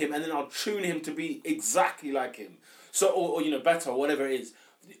find him and then I'll tune him to be exactly like him. So, or better, or whatever it is.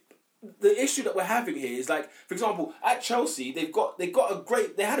 The issue that we're having here is like, for example, at Chelsea, they had a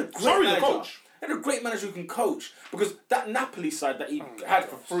great manager. They had a great manager who can coach, because that Napoli side that he had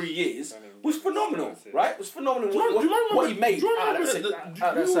for 3 years was phenomenal, right? It was phenomenal. What he made. Do you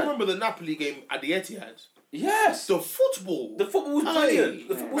remember the Napoli game at the Etihad? Yes. The football. The football was brilliant.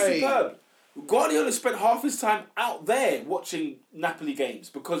 The football was superb. Guardiola spent half his time out there watching Napoli games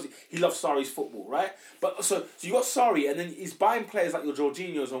because he loves Sarri's football, right? But so you got Sarri, and then he's buying players like your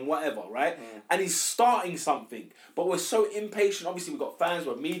Jorginhos and whatever, right? And he's starting something. But we're so impatient. Obviously, we've got fans,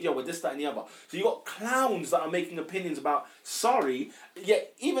 we're media, we're this, that, and the other. So you got clowns that are making opinions about Sarri.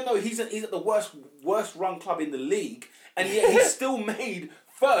 Yet, even though he's at the worst run club in the league, and yet he's still made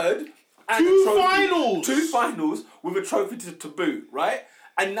third. And two finals with a trophy to boot, right?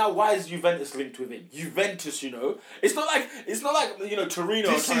 And now, why is Juventus linked with him? Juventus, it's not like Torino.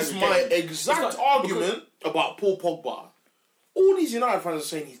 This is my exact argument about Paul Pogba. All these United fans are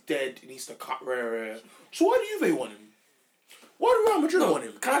saying he's dead, he needs to cut rare. So why do Juve want him? Why do Real Madrid want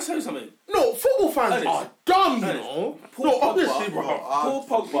him? Can I tell you something? No, football fans are dumb, honestly, bro. Paul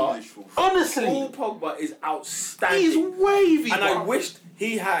Pogba. Honestly. Paul Pogba is outstanding. He's wavy, and bro. I wished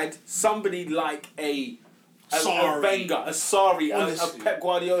he had somebody like a Sarri. a Sarri, a Pep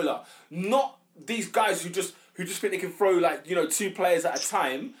Guardiola. Not these guys who just think they can throw two players at a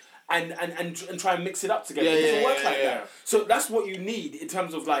time and try and mix it up together. It doesn't work like that. So that's what you need in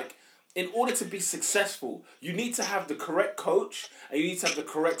terms of in order to be successful, you need to have the correct coach and you need to have the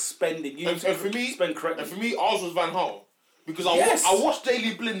correct spending. You need to spend correctly. And for me, ours was Van Gaal. Because I watched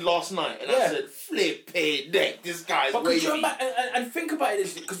Daily Blind last night and I said, flip it, neck, this guy's wavy. And think about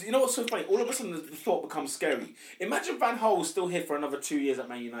it, because you know what's so funny? All of a sudden the thought becomes scary. Imagine Van Gaal was still here for another 2 years at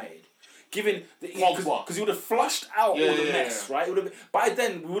Man United. Given because he would have flushed out all the mess, right? It would have, by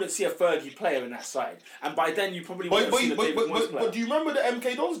then, we wouldn't see a Fergie player in that side. And by then, you probably wouldn't see the David Moyes player. But do you remember the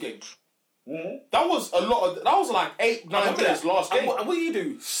MK Dons game? Mm-hmm. That was like 8-9 players last game. And what did he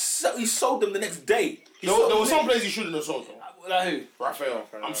do? He sold them the next day. There were some players he shouldn't have sold them. Like who? Raphael.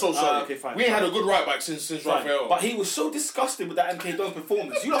 I'm so sorry. Okay, fine. We ain't had a good right back since Raphael. But he was so disgusted with that MK Dons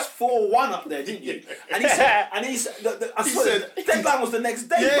performance. You lost 4-1 up there, didn't you? And he said, the deadline was the next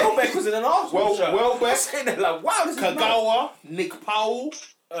day. Welbeck was in an Arsenal shirt. Welbeck. Saying that wow, this is Kagawa, Nick Powell.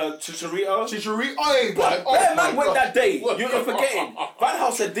 Chicharito. That man went that day. You're forgetting. Van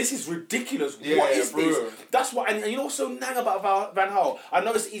Gaal said, "This is ridiculous. What is this?" That's what. And you know what's so nang about Van Gaal? I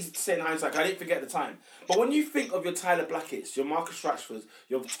know it's easy to say in hindsight. I didn't forget the time. But when you think of your Tyler Blackett's, your Marcus Rashfords,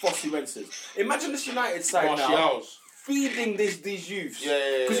 your Fossey Wences, imagine this United side now feeding these youths.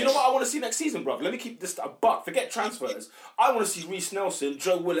 Because you know what I want to see next season, bruv? Let me keep this a buck. Forget transfers. I want to see Reece Nelson,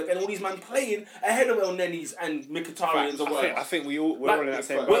 Joe Willock, and all these men playing ahead of El Nenis and Mkhitaryan or whatever. I think we're all in that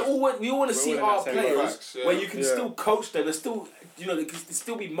same boat. We all want to see our players where you can still coach them. They're still, they can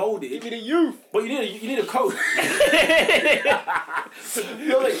still be moulded. Give me the youth. But you need a coach.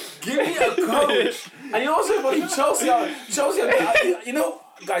 Give me a coach. And you also funny, Chelsea.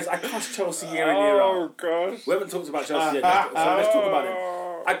 Guys, I cuss Chelsea year in, year out. Oh, gosh. We haven't talked about Chelsea yet, so let's talk about it.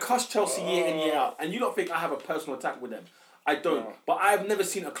 I cuss Chelsea year in, year out. And you don't think I have a personal attack with them. I don't. No. But I've never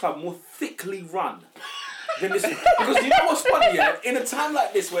seen a club more thickly run than this. Because you know what's funny, in a time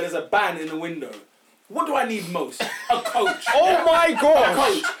like this where there's a ban in the window, what do I need most? A coach. Oh my god! A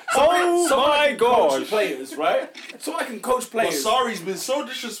coach. Someone coach players, right? Someone that can coach players. But Sarri's been so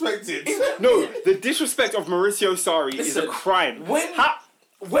disrespected. No, the disrespect of Mauricio Sarri is a crime.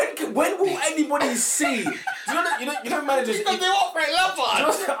 When will anybody see? You know managers. Because they operate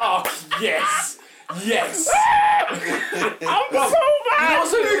Lampard. Oh yes. Yes. I'm so mad.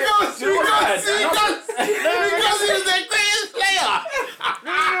 Because he was the greatest player.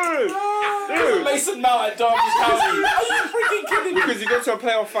 Mason Mount at Derby's County. Are you freaking kidding me? Because he got to a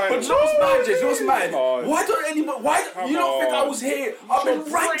playoff final. But you know what's mad, Jess? You know what's mad? Why don't anybody... You don't think I was here? I've been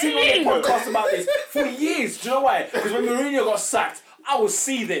ranting on the podcast about this for years. Do you know why? Because when Mourinho got sacked, I was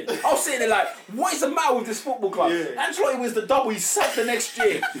seething. I was sitting there like, what is the matter with this football club? Ancelotti wins the double, he's sacked the next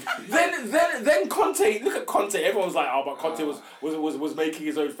year. then Conte, look at Conte. Everyone's like, but Conte was making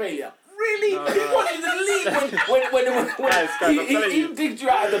his own failure. Really? He won in the league when he digged you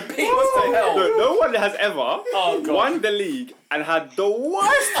out of the pit. What the hell? No one has ever won the league and had the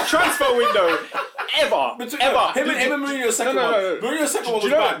worst transfer window ever. Him and Mourinho's second one. Mourinho's second one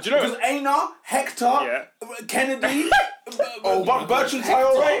was bad. Because Aina, Hector, Kennedy, Bertrand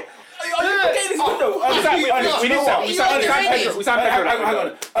Traoré. Are you forgetting this window? We signed Pedro. Hang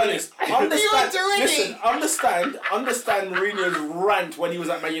on. Ernest, understand Mourinho's rant when he was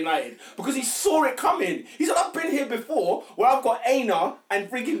at Man United. Because he saw it coming. He said, I've been here before where I've got Aina and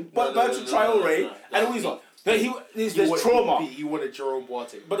freaking Bertrand Traoré and all these ones. There's trauma. He wanted Jerome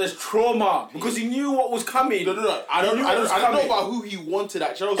Boateng. But there's trauma because he knew what was coming. No. I don't know about who he wanted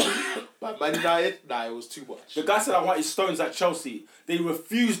at Chelsea. But Man United, it was too much. The guy said I wanted Stones at Chelsea. They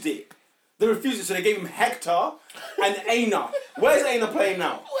refused it. They refused it, so they gave him Hector and Aina. Where's Aina playing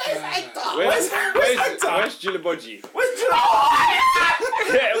now? Where's Hector? Where's Hector? Where's Djilobodji? Where's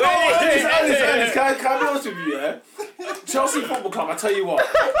Ernest, can I be honest with you, yeah? Chelsea Football Club, I tell you what,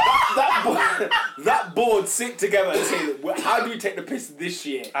 that board sit together and say, how do we take the piss this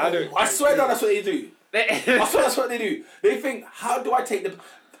year? I swear that's what they do. I swear that's what they do. They think, how do I take the...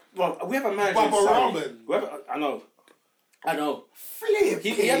 Well, we have a manager. Baba Rahman. I know.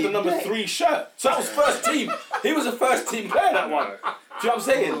 He had the number 3 shirt. So that was first team. He was a first team player, that one. Do you know what I'm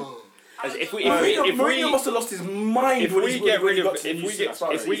saying? If Mourinho must have lost his mind if we get rid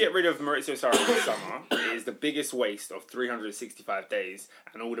of Maurizio Sarri this summer, it is the biggest waste of 365 days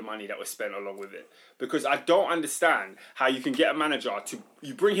and all the money that was spent along with it. Because I don't understand how you can get a manager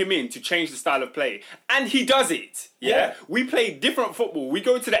you bring him in to change the style of play, and he does it. Yeah, we play different football. We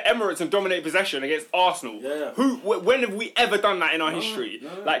go to the Emirates and dominate possession against Arsenal. Yeah. When have we ever done that in our history?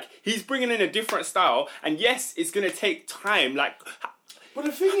 No. Like, he's bringing in a different style, and yes, it's gonna take time. Like. But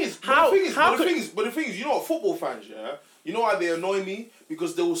the thing is, you know what, football fans, yeah? You know why they annoy me?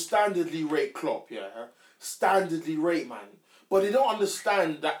 Because they will standardly rate Klopp, yeah? Standardly rate, man. But they don't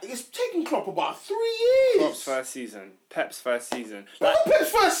understand that it's taken Klopp about 3 years. Klopp's first season. Pep's first season. Pep's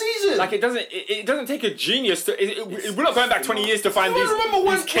first season? Like, it doesn't take a genius to... we're not going back 20 years to find these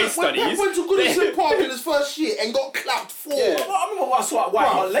case studies. When Pep went to Goodison Park in his first year and got clapped 4. Yeah. I remember what I saw at White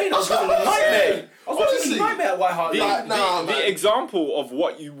Hart Lane. I was having a nightmare. I was watching a nightmare at White Hart Lane. The example of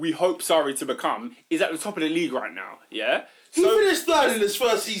what we hope Sarri to become is at the top of the league right now, yeah? He finished 3rd in his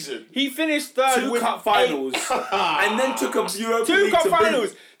first season. He finished 3rd 2 cup finals and then took a Europa League 2 cup to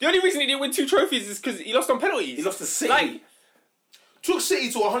finals. The only reason he didn't win 2 trophies is because he lost on penalties. He lost to City. Like, took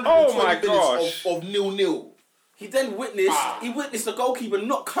City to 120 minutes of 0-0. He then witnessed the goalkeeper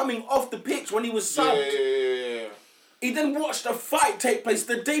not coming off the pitch when he was subbed. Yeah. He then watched a fight take place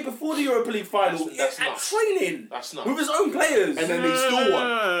the day before the Europa League final That's at nuts. Training. That's nuts. With his own players. And then they still won.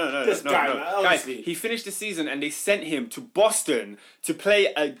 No. Guys, he finished the season and they sent him to Boston to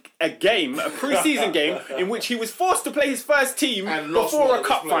play a pre-season game in which he was forced to play his first team before a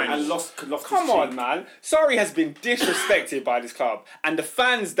cup final. And lost Come on, man. Sarri has been disrespected by this club, and the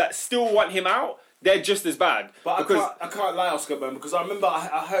fans that still want him out, they're just as bad. But I can't lie, Oscar, man, because I remember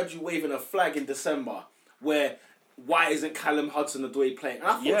I heard you waving a flag in December where why isn't Callum Hudson-Odoi playing? And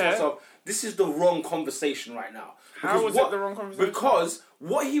I thought to myself, this is the wrong conversation right now. How was it the wrong conversation? Because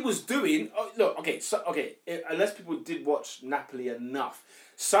what he was doing... unless people did watch Napoli enough,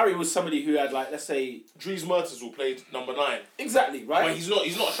 Sarri was somebody who had, like, let's say... Dries Mertens who played number 9. Exactly, right? But he's not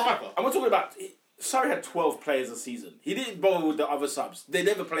a striker. And we're talking about... Sarri had 12 players a season. He didn't bother with the other subs. They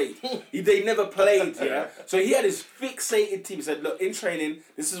never played. They never played, yeah? So he had his fixated team. He said, look, in training,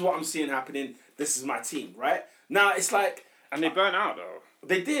 this is what I'm seeing happening. This is my team, right? Now, it's like... And they burnt out, though.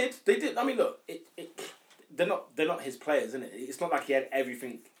 They did. I mean, look, they're not his players, isn't it? It's not like he had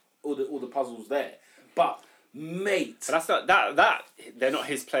everything, all the puzzles there. But, mate... But that's not... That they're not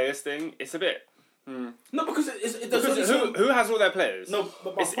his players thing. It's a bit... No, because it doesn't... Because who has all their players? No,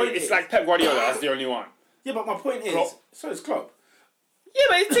 but my point is... It's like Pep Guardiola as the only one. Yeah, but my point is... Klopp. So is Klopp. Yeah,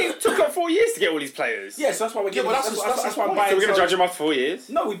 but his team took like 4 years to get all these players. Yeah, so that's why we're giving... but that's why I'm point. buying... So we're going to judge him after 4 years?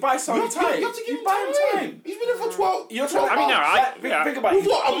 No, we buy some time. You have to give him buy him time. He's been there for 12... You're talking I mean, about... Think about it. With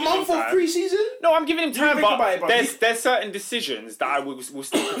what, a month of pre-season? No, I'm giving him time, think but about it, bro. there's certain decisions that I will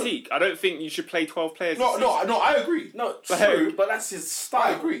still critique. I don't think you should play 12 players. No, I agree. No, true, but that's his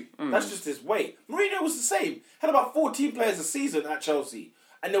style. I agree. That's just his way. Mourinho was the same. Had about 14 players a season at Chelsea.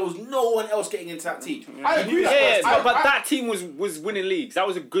 And there was no one else getting into that team. I agree. But that team was winning leagues. That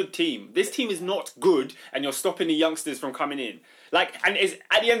was a good team. This team is not good, and you're stopping the youngsters from coming in. Like, and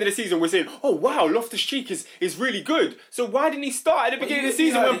at the end of the season, we're saying, "Oh wow, Loftus-Cheek is really good." So why didn't he start at the beginning of the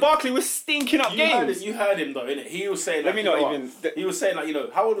season when Barkley was stinking up games? You heard him though, innit? He was saying. Let me not even. He was saying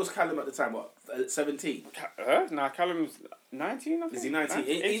how old was Callum at the time? What, 17? Nah, Callum's 19. I think. Is he 19?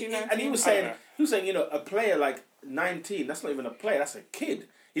 18, 19? And he was saying, a player like 19. That's not even a player. That's a kid.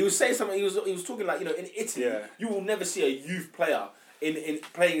 He was saying something. He was talking like, in Italy, you will never see a youth player in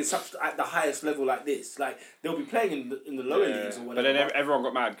playing at the highest level like this. Like they'll be playing in the lower leagues or whatever. But then everyone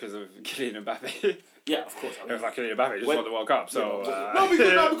got mad because of Kylian Mbappe. Yeah, of course. It was like Kylian Mbappe just won the World Cup. So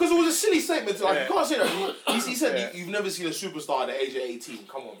because it was a silly statement. Like you can't say that. He said you've never seen a superstar at the age of 18.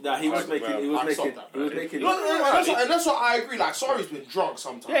 Come on. Nah, he was making. And that's what I agree. Like, Sarri's been drunk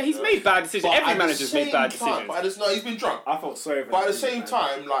sometimes. Yeah, he's made bad decisions. Every manager's made bad decisions. But he's been drunk. I felt sorry for him. But at the same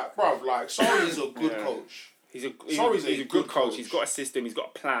time, like, bruv, Sarri is a good coach. He's a good coach. He's got a system. He's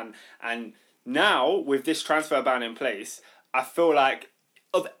got a plan. And now with this transfer ban in place, I feel like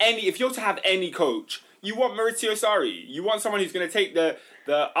if you're to have any coach, you want Maurizio Sarri. You want someone who's going to take the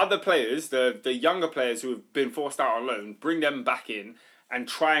the other players, the younger players who have been forced out on loan, bring them back in and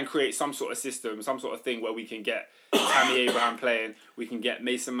try and create some sort of system, some sort of thing where we can get Tammy Abraham playing, we can get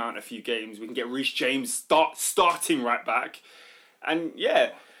Mason Mount a few games, we can get Reece James starting right back, and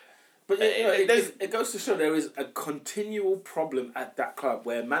yeah. But it goes to show there is a continual problem at that club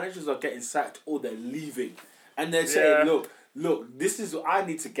where managers are getting sacked or they're leaving, and they're saying, "Look, this is what I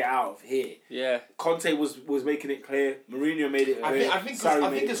need to get out of here." Yeah, Conte was making it clear. Mourinho made it clear. I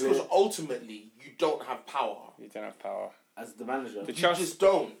think it's because ultimately you don't have power. You don't have power as the manager. You just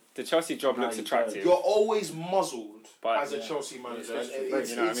don't. The Chelsea job looks attractive. You're always muzzled as a Chelsea manager.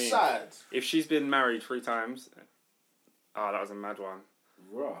 It's sad. If she's been married 3 times, that was a mad one.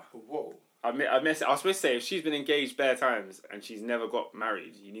 Whoa. I was supposed to say, if she's been engaged bare times and she's never got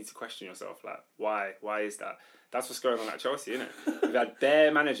married, you need to question yourself. Like, why? Why is that? That's what's going on at Chelsea, isn't it? We've had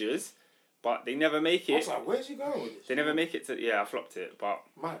bare managers, but they never make it. I was like, where's he going with this? They never make it to... Yeah, I flopped it, but...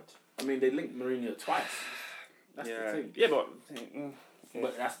 Mad. I mean, they linked Mourinho twice. That's the thing. Yeah, but...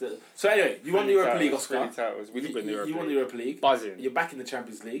 But that's the... So anyway, you won the Europa League, Oscar. We did win the Europa League. You won the Europa League. Buzzing. You're back in the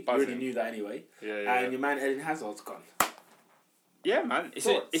Champions League. Buzzing. You already knew that anyway. Yeah. And your man Eden Hazard's gone. Yeah, man.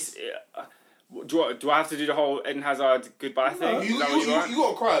 Do I have to do the whole Eden Hazard goodbye thing? You got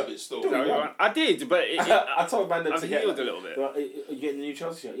to cry a bit still. I did, but... I told man to get... I've healed a little bit. You getting the new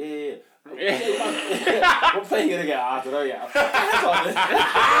Chelsea shirt? Yeah. What player are you going to get? I don't know yet.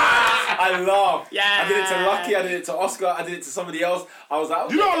 I laugh. Yeah. I did it to Lucky, I did it to Oscar, I did it to somebody else. I was like...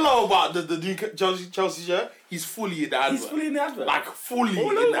 Okay. You don't know about the new Chelsea shirt? He's fully in the advert. He's fully in the advert. Like, fully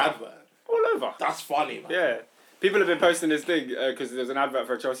in the advert. All over. That's funny, man. Yeah. People have been posting this thing because there was an advert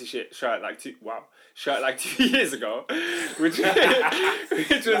for a Chelsea shirt like 2 years ago, which was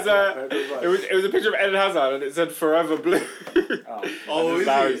it was a picture of Eden Hazard and it said "Forever Blue."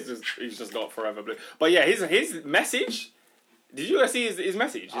 He's just not forever blue. But yeah, his message. Did you guys see his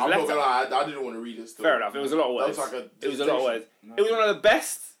message? His I'm not gonna lie, I didn't want to read it. Still. Fair enough. It was a lot of words. It was a lot of words. It was one of the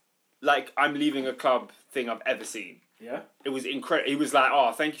best I'm leaving a club thing I've ever seen. Yeah. It was incredible. He was like,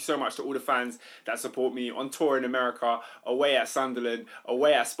 thank you so much to all the fans that support me on tour in America, away at Sunderland,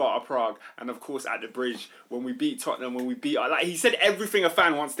 away at Sparta Prague, and of course at the Bridge when we beat Tottenham, he said everything a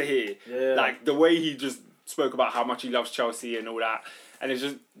fan wants to hear. Yeah. Like the way he just spoke about how much he loves Chelsea and all that. And it's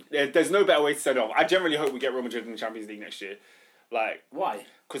just, there's no better way to set it off. I generally hope we get Real Madrid in the Champions League next year. Like, why?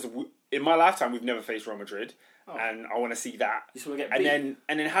 Because in my lifetime, we've never faced Real Madrid. And I want to see that. You just want to get beat?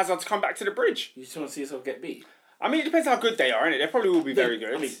 And then Hazard to come back to the Bridge. You just want to see yourself get beat? I mean, it depends how good they are, innit? They probably will be very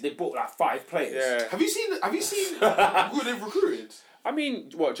good. I mean, they bought like 5 players. Yeah. Have you seen who they've recruited? I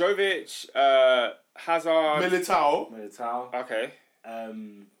mean, what, Jovic, Hazard... Militao. Okay.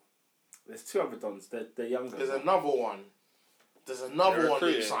 There's 2 other dons. They're younger. There's another one they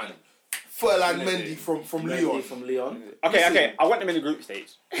signed. Ferdinand Mendy from Lyon. From Lyon. Okay. I want them in the group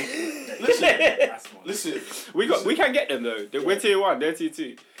stage. Listen. We can get them though. We're tier 1. They're tier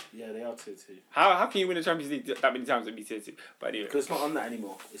 2. Yeah, they are tier 2. How can you win the Champions League that many times and be tier 2? But anyway, because it's not on that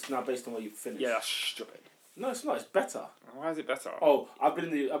anymore. It's now based on where you finish. Yeah, that's stupid. No, it's not. It's better. Why is it better? Oh, I've been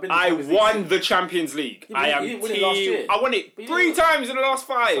in the I won the Champions League. You didn't win it last year. I won it 3 times in the last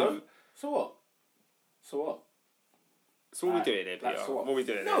 5. So what? So what are we doing here, Peter? What are we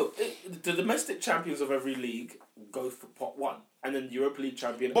doing No, the domestic champions of every league go for pot 1, and then the Europa League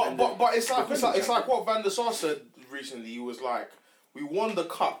champion. But it's like what Van der Sar said recently. He was like, "We won the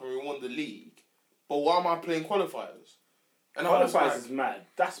cup and we won the league, but why am I playing qualifiers?" And qualifiers is mad.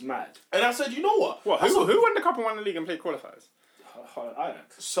 That's mad. And I said, you know what? Who won the cup and won the league and played qualifiers?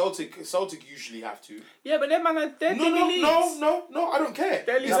 Ajax. Celtic usually have to. Yeah, but they're No, I don't care.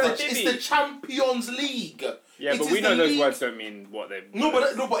 It's the Champions League. Yeah, but we know those words don't mean what they... No,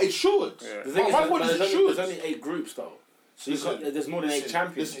 but it should. Yeah. The thing is, there's only 8 groups though. So there's more than 8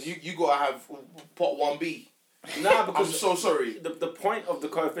 champions. Listen, you got to have pot 1B. Nah, because I'm so sorry. The point of the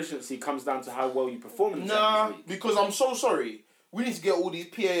coefficiency comes down to how well you perform in the Champions League. Because I'm so sorry. We need to get all these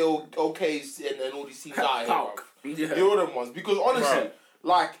PAOKs and all these teams out here. Yeah. The other ones. Because honestly,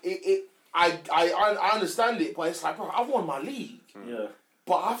 I understand it, but it's like, bro, I've won my league. Yeah.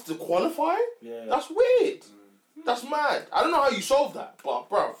 But I have to qualify? Yeah. That's weird. That's mad. I don't know how you solve that, but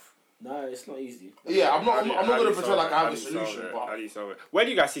bruv. No, it's not easy. Yeah, I'm not going to pretend like I have a solution. But how do you solve it? Where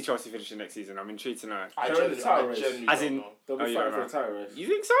do you guys see Chelsea finishing next season? I'm intrigued to know. I genuinely as in, they'll be fighting for a title race. You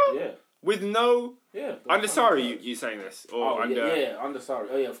think so? Yeah. With no... Yeah. Under Sarri, you saying this? Or under... Yeah, under Sarri.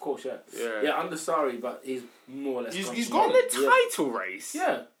 Oh, yeah, of course, yeah. Yeah, under Sarri, but he's more or less... He's gone. In the title race?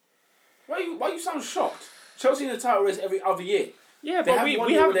 Yeah. Why you sound shocked? Chelsea in the title race every other year. Yeah, They but have we one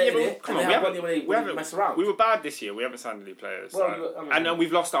year haven't. where Yeah, they're in but it, come and on, they have one year where we they haven't mess around. We were bad this year. We haven't signed any players. Well, so- I mean- and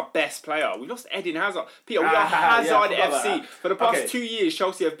we've lost our best player. We lost Eden Hazard. Peter, we are Yeah, I Hazard forgot about FC. that. For the past Okay. 2 years,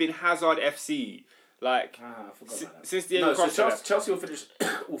 Chelsea have been Hazard FC. Like, I forgot about that. since the end No, of so contract. Chelsea will finish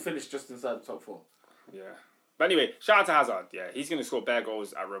will finish just inside the top 4. Yeah. But anyway, shout out to Hazard. Yeah, he's going to score bare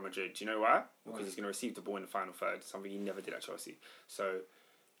goals at Real Madrid. Do you know why? Because he's going to receive the ball in the final third, something he never did at Chelsea. So,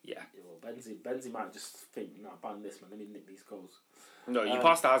 yeah. Well, Benzi might just think, no, ban this man. Let me nick these goals. No, you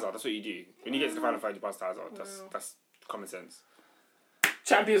pass to Hazard. That's what you do. When you get to the final third, you pass to Hazard. That's common sense.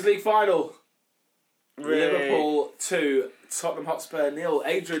 Champions League final. Really? Liverpool 2, Tottenham Hotspur 0.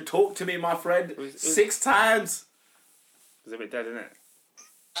 Adrian, talk to me, my friend. 6 times. It's a bit dead, isn't it?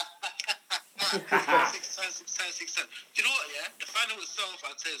 6 times. Do you know what, yeah? The final itself,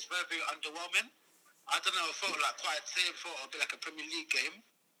 I'd say, is very, very underwhelming. I don't know, it felt like quite tame, felt a bit like a Premier League game.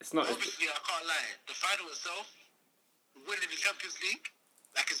 It's not. Obviously, I can't lie. The final itself, winning the Champions League,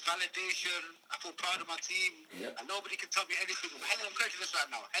 like it's validation. I feel proud of my team. Yep. And nobody can tell me anything. I'm hella incredulous right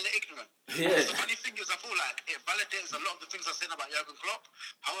now. Hella ignorant. Yeah. The funny thing is, I feel like it validates a lot of the things I said about Jurgen Klopp.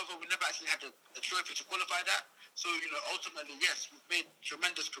 However, we never actually had a trophy to qualify that. So, ultimately, yes, we've made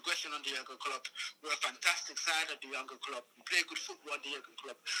tremendous progression under Jurgen Klopp. We're a fantastic side under Jurgen Klopp. We play good football under Jurgen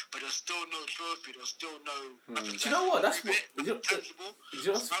Klopp. But there's still no trophy. There's still no... Do you know what? That's what... tangible.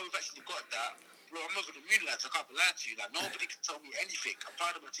 Now we've actually got that. Bro, I'm over the moon, lads. I can't be lying to you. Like, nobody can tell me anything. I'm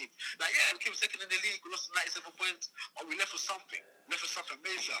proud of my team. Like, yeah, we came second in the league. We lost 97 points. Or we left with something. Left with something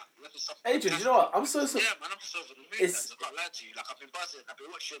major. Left with something... Adrian, do you know what? I'm so... Yeah, man, I'm just over the moon, lads. I can't lie to you. Like, I've been buzzing. I've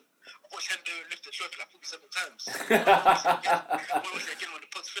watched Hendo lift the trophy like 47 times. I'll watch it again when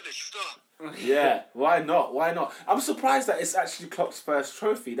the pod's finished. Still. Yeah, why not? Why not? I'm surprised that it's actually Klopp's first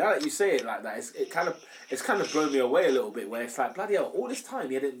trophy. Now that you say it like that, it's kind of blown me away a little bit. Where it's like, bloody hell, all this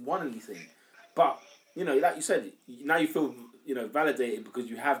time he hadn't won anything, but like you said, now you feel validated because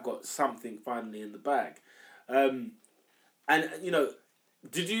you have got something finally in the bag. And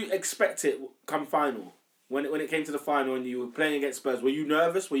did you expect it come final when it came to the final and you were playing against Spurs? Were you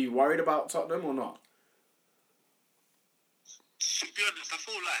nervous? Were you worried about Tottenham or not? To be honest, I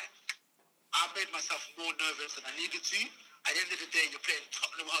feel like I made myself more nervous than I needed to. At the end of the day, you're playing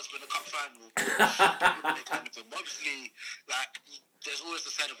Tottenham Hotspur in the cup final. Obviously, like, there's always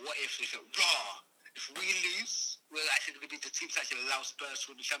the side of what if. If we lose, we're actually going to be the team to actually allow Spurs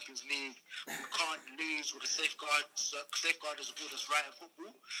to win the Champions League. We can't lose with the safeguarders who put us right in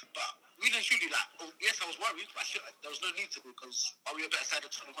football. But really and truly, yes, I was worried, but there was no need to be, because are we a better side of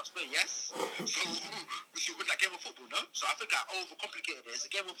Tottenham Hotspur? Yes. So we should win that game of football, no? So I think I overcomplicated it. It's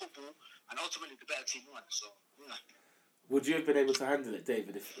a game of football, and ultimately the better team won. So, yeah. Would you have been able to handle it,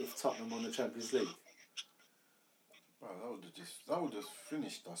 David, if Tottenham won the Champions League? Bro, that would just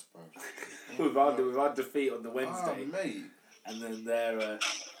finished us, bro. Without defeat on the Wednesday, mate. and then they're.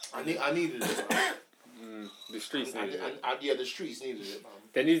 I needed it, man. The streets needed it. Yeah, the streets needed it, man.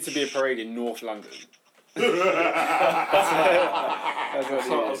 There needed to be a parade in North London. That's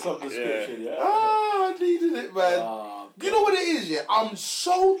Some description, yeah. I needed it, man. You know what it is, yeah? I'm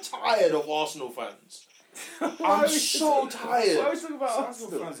so tired of Arsenal fans. I'm so tired. Why are we talking about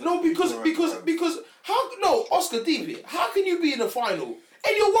Arsenal? No, because Oscar DP, how can you be in the final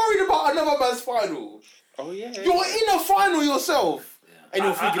and you're worried about another man's final? Oh yeah. You're in a final yourself, and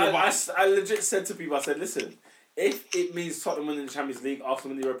you're thinking about. I legit said to people, I said, listen, if it means Tottenham winning the Champions League,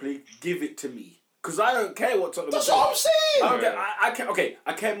 Arsenal winning the Europa League, give it to me. Because I don't care what Tottenham. That's what I'm saying. I don't care.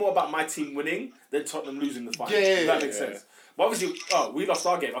 I care more about my team winning than Tottenham losing the final. Yeah, that makes sense. But obviously, we lost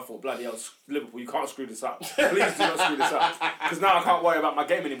our game. I thought, bloody hell, Liverpool, you can't screw this up. Please do not screw this up. Because now I can't worry about my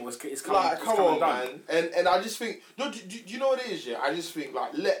game anymore. It's coming, Like, it's come coming on, down. man. And I just think, do you know what it is? Yeah, I just think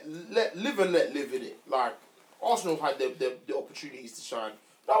let live in it. Like, Arsenal had the opportunities to shine.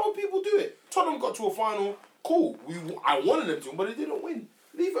 Now when people do it, Tottenham got to a final. Cool. I wanted them to, but they didn't win.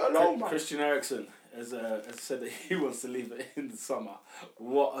 Leave it alone, man. Christian Eriksen has said that he wants to leave it in the summer.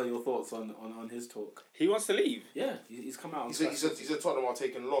 What are your thoughts on his talk? He wants to leave. Yeah, he's come out. He said Tottenham are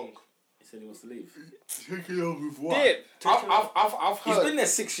taking long. He said he wants to leave. Taking on with what? Dip. I've heard. He's been there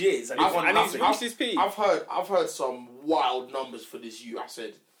 6 years and he's won And he's nothing. reached his peak. I've heard some wild numbers for this year. I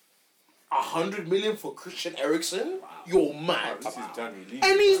said 100 million for Christian Eriksen. Wow. You're mad. This is January.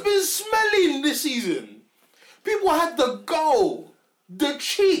 And he's been smelling this season. People had the the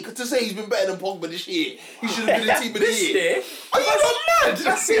cheek to say he's been better than Pogba this year. He should have been the team of the year. Are you not mad? Did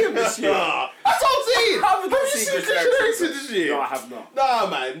I see him this year? That's what I'm saying. Have you seen Christian Eriksen this year? No, I have not. Nah,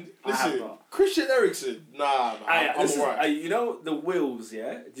 man. I have Listen, not. Christian Eriksen. Nah, man. I'm alright. You know the wheels,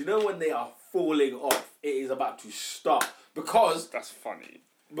 yeah? Do you know when they are falling off, it is about to stop? Because That's funny.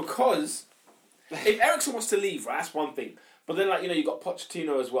 if Eriksen wants to leave, right, that's one thing. But then, like, you got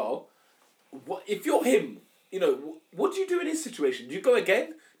Pochettino as well. What if you're him? What do you do in this situation? Do you go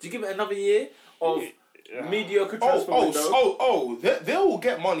again? Do you give it another year of mediocre transfer window? They will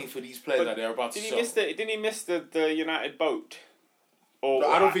get money for these players that they're about to sell. Didn't he miss the United boat? Or No,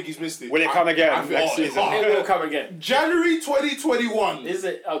 I don't think he's missed it. Will it come again next season? It will come again. January 2021. Is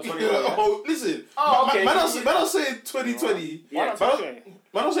it? Oh, 2021. Listen. Okay. Man, I'm saying 2020. Yeah,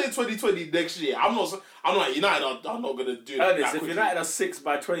 Man, I'm saying 2020 next year. I'm like United are not gonna do that. Ernest, if United are 6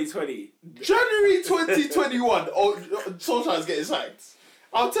 by 2020, January 2021, Solskjaer is getting sacked.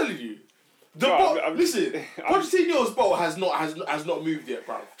 I'm telling you. Listen, Pochettino's boat has not moved yet,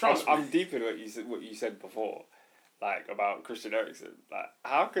 bro. Trust me. I'm deep in what you said before, like about Christian Eriksen. Like,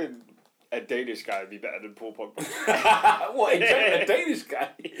 how could a Danish guy be better than Paul Pogba? what, a Danish guy?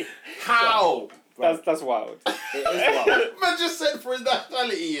 How? That's wild. It is wild. Man just said for his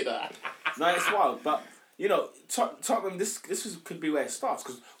nationality, No, it's wild, but Tottenham. This could be where it starts.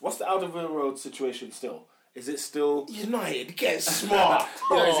 Because what's the Alderweireld situation still? Is it still United? Get smart.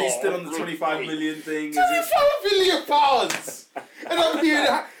 Is he still on the 25 million thing? 25 million pounds. And I'm hearing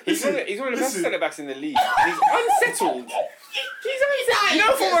that. He's one of the best centre backs in the league. He's unsettled. You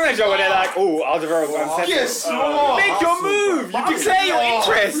know, for manager when they're like, "Oh, Alderweireld's unsettled." Yes, smart. Make your move. You declare your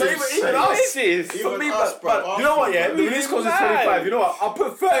interest. Even us. For me, but you know what? Yeah, the release cost is 25. You know what? I'll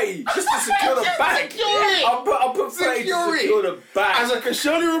put 30 just to secure the bag. I'll put 30 to secure the bag As a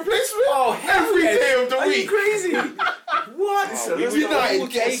Koscielny replacement. Oh, every day of the Are week. you crazy? What? United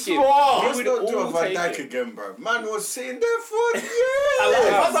get Let's smart. not do a Van Dijk again, bro. Man was sitting there for years.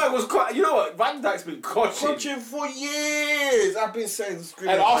 Van Dijk was quite. You know what? Van Dijk's been coaching For years. I've been saying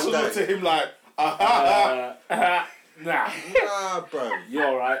screaming. And also looked at him like, Nah, Nah, bro. you're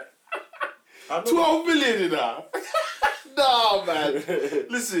alright. 12 million in that. Nah, man.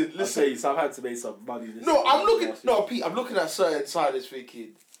 Listen. I'll tell you, Southampton made some money. No, Pete, I'm looking at certain sides thinking,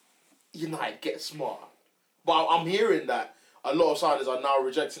 United, get smart. But I'm hearing that a lot of siders are now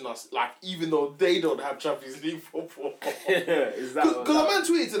rejecting us, like, even though they don't have Champions League football. Is that Because a man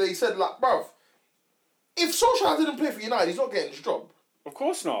tweeted today, he said, like, bruv, if Solskjaer didn't play for United, he's not getting his job. Of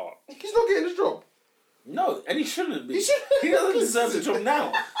course not. He's not getting his job. No, and he shouldn't be. He shouldn't. He doesn't deserve the job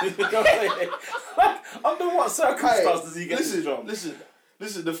now. Under what circumstances does he get this job?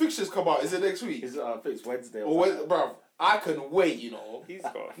 Listen, the fixtures come out. Is it next week? I think it's Wednesday. Bruv, I can wait, He's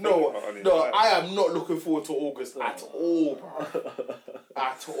got No, I am not looking forward to August at all, bro.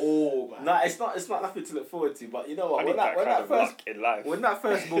 At all, man. No, it's not nothing to look forward to. But you know what? I need When that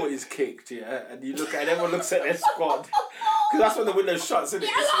first ball is kicked, yeah, and you look at everyone looks at their squad, because that's when the window shuts, isn't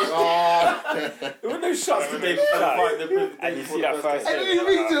it? The window shuts today. And you see that first. And then you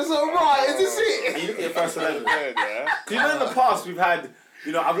think to yourself, right, is this it? And you look at your first 11. Yeah. You know, in the past we've had.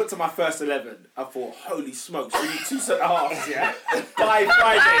 I've looked at my first 11. I thought, holy smokes, we need 2 centre halves, yeah? By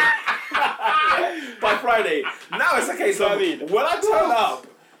Friday. Now it's a case of, when I turn up,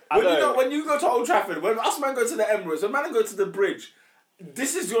 when you go to Old Trafford, when us man go to the Emirates, when man go to the Bridge,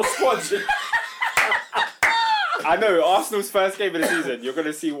 this is your squad. I know, Arsenal's first game of the season, you're going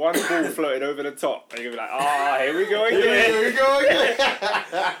to see one ball floating over the top, and you're going to be like, here we go again.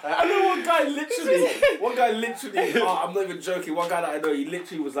 I know one guy literally, I'm not even joking, one guy that I know, he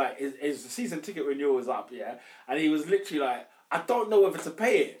literally was like, his season ticket renewal was up, yeah? And he was literally like, I don't know whether to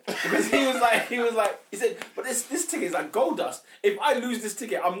pay it. Because he said, but this ticket is like gold dust. If I lose this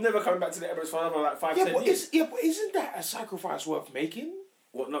ticket, I'm never coming back to the Emirates for another like 5-10 years. But isn't that a sacrifice worth making?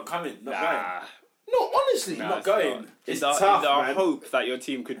 What, not coming? Not going? No, honestly, not going. It's tough, our man. hope that your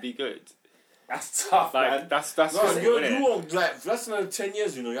team could be good. That's tough, man. That's You won't, like, that's another 10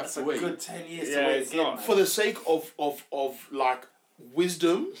 years, you have to wait. Good 10 years Yeah, to wait. it's not. For the sake of like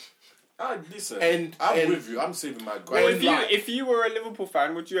wisdom. Listen, I'm with you. I'm saving my grind. Well, if you were a Liverpool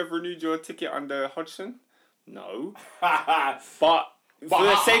fan, would you have renewed your ticket under Hodgson? No. But for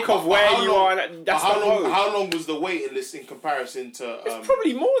the sake of where you are, that's how long was the waiting list in comparison to? It's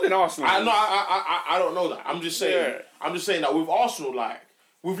probably more than Arsenal. I don't know that. I'm just saying. Yeah. I'm just saying that with Arsenal, like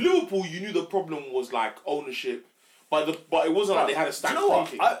with Liverpool, you knew the problem was like ownership, but it wasn't like they had a stack. Do you know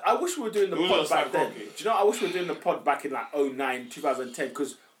what? I wish we were doing the pod back then. Do you know? I wish we were doing the pod back in like 2009, 2010,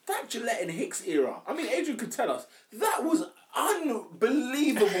 because that Gillette and Hicks era. I mean, Adrian could tell us that was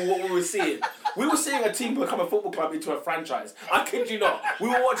unbelievable what we were seeing. We were seeing a team become a football club into a franchise. I kid you not. We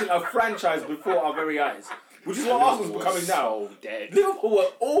were watching a franchise before our very eyes. Which is what Arsenal's becoming now. Liverpool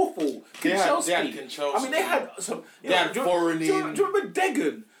were awful. They had Chelsea. I mean, they had some. They had foreign. Do you remember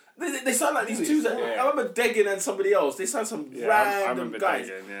Degan? They sound like these two. I remember Degan and somebody else. They sound some random guys.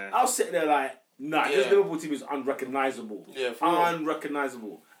 Degan, I was sitting there like, this Liverpool team is unrecognisable. Yeah,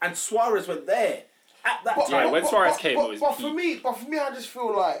 unrecognisable. And Suarez went there. at that time. when Suarez came, it was but peak. for me, I just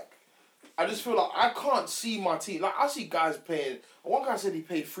feel like I can't see my team. Like I see guys paying. One guy said he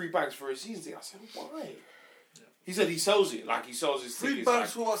paid $3 for a season ticket. I said, why? He said he sells it. Like he sells his tickets. $3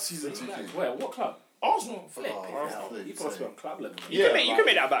 for what season ticket? Where? What club? Arsenal. Arsenal. You can't spend on club level. You can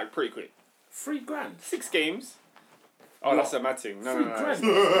make that back pretty quick. $3,000. 6 games. Oh, that's a mad thing. No.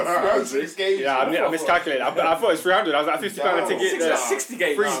 $3,000. 6 games. Yeah, I miscalculated. I thought it was 300. I was like £50 a ticket. That's 60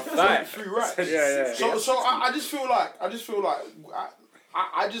 games. Three racks. Yeah. So I just feel like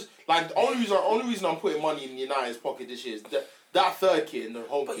the only reason I'm putting money in United's pocket this year is that third kit in the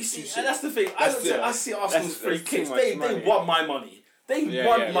home. But kit you see, too and sick. that's the thing. I see Arsenal's free that's kicks. too much They money. want my money. They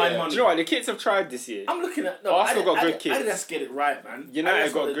want my money. Do you know what? The kids have tried this year. I'm looking at Arsenal got good kits. Adidas get it right, man.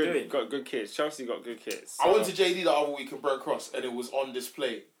 United Adidas got good kits. Chelsea got good kits. I went to JD the other week in Brent Cross and it was on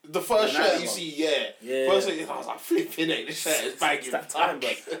display. The first United shirt you one. see, Yeah. First shirt, I was like, flipping it. This shirt is banging. It's that time, bro.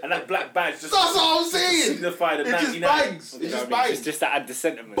 And that black badge just That's what I'm saying. signify the It just 99. bangs. It just bangs. Just to add the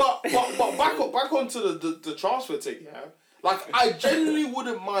sentiment. But back onto the transfer thing, yeah. Like I genuinely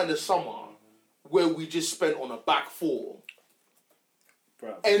wouldn't mind a summer where we just spent on a back four.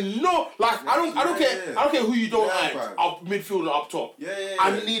 Bro. And no, like I don't care. I don't care who you don't add bro. up midfield and up top. Yeah.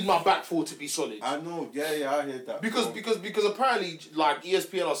 I need my back four to be solid. I know. Yeah, I hear that. Because apparently like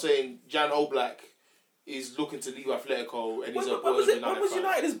ESPN are saying Jan Oblak is looking to leave Atletico and he's a When was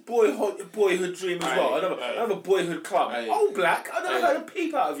United's boyhood dream as well? Another boyhood club. Hey. Oh, Black, I never heard a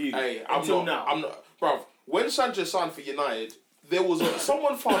peep out of you until now. I'm not, bruv. When Sanchez signed for United, there was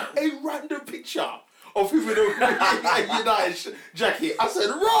someone found a random picture of him in a United jacket. I said,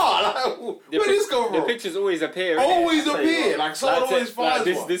 "Raw, where this go from?" The pictures always appear. innit? Always appear. Like someone always finds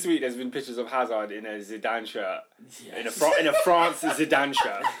one. This week, there's been pictures of Hazard in a Zidane shirt, in a France Zidane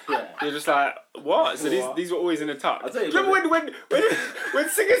shirt. Yeah. You're just like, what? So What? these were always in the tuck. I'll tell you Remember when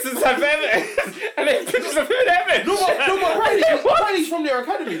Sigurdsson's had Everton and then pictures of him in Everton? No, but apparently he's from their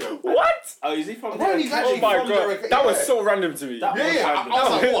academy though. What? Oh, is he from Apparently he's there? actually Oh my from their god, academy. that was so random to me. That was Yeah. random. I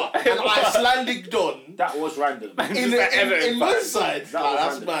was like, what? An Icelandic don That was random. in Everton Merseyside. That Nah,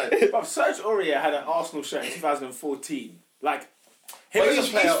 was that's random. mad. But Serge Aurier had an Arsenal shirt in 2014. Like, him But as a he's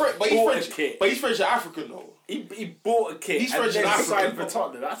player bought a French. kit. But he's French and African though. He bought a kit He's and French then and signed African. for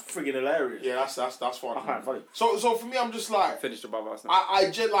Tottenham. That's friggin' hilarious. Yeah, that's funny. Okay, funny. So for me, I'm just like, Finished above us now.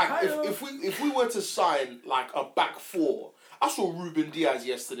 if we were to sign like a back four, I saw Ruben Diaz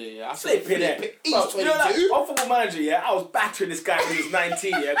yesterday. Yeah, I said, Flip it. he's Bro, 22. you know that on Football Manager, yeah, I was battering this guy when he was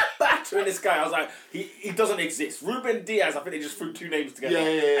 19, yeah, battering this guy. I was like, he doesn't exist. Ruben Diaz, I think they just threw two names together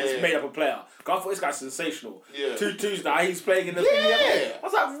Yeah, and just made up a player. I thought this guy's sensational. Yeah. 2-2s now, he's playing in the Yeah. thing. I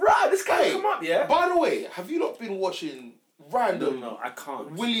was like, right, this guy Hey, come up, yeah. By the way, have you not been watching random No, I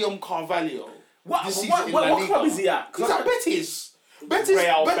can't. William Carvalho? What this season in La club Liga? is he at? He's at Betis.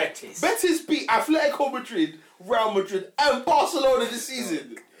 Real Betis. Betis beat Atletico Madrid, Real Madrid, and Barcelona this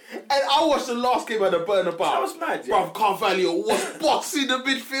season. And I watched the last game at the Bernabeu. That was mad, yeah. Bruv, Carvalho was bossing the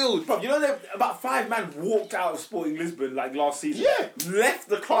midfield. Bro, you know that about 5 men walked out of Sporting Lisbon like last season. Yeah. Left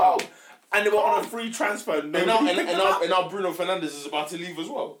the club. And they were on a free transfer. And now Bruno Fernandes is about to leave as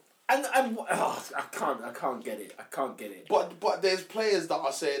well. And I can't get it. I can't get it. But there's players that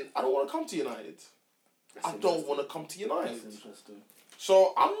are saying, I don't want to come to United. I don't want to come to United. That's interesting.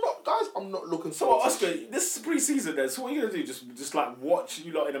 So I'm not looking So forward to Oscar, this is pre-season then. So what are you gonna do? Just like watch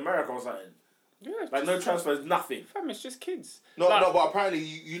you lot in America or something? Yeah, Like no transfers, nothing. fam, it's just kids. No, Like- but apparently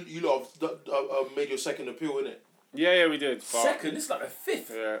you lot have made your second appeal, innit? Yeah, we did. But, Second, it's like a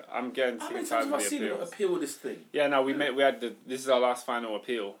fifth. Yeah, I'm getting How sick many and times tired have I of the seen them appeals. appeal this thing? Yeah, no, we had this is our last final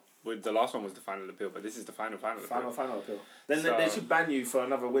appeal. With the last one was the final appeal, but this is the final appeal. Final appeal. Then So- they should ban you for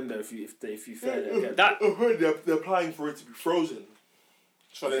another window if you fail it again. That I heard they're applying for it to be frozen.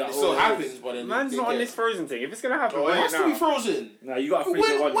 So then that it still all it happens, is? but then man's they not on get- this frozen thing. If it's gonna happen, Oh, it right has to be now. frozen. No, you got to freeze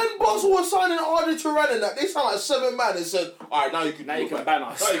it When one. Basel was signing Arda Turan and that, they signed like 7 man and said, all right, now you can Now do you your can ban. ban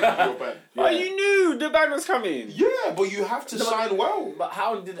us. Now you can do your ban. Oh, you knew the ban was coming. Yeah, but you have to sign well. But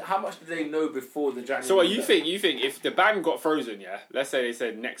how much did they know before the January? So what you window? think? You think if the ban got frozen, yeah? Let's say they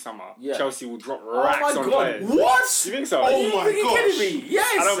said next summer, Yeah. Chelsea will drop Oh racks my on god! players. What? You think so? Are Oh you my freaking gosh. kidding me?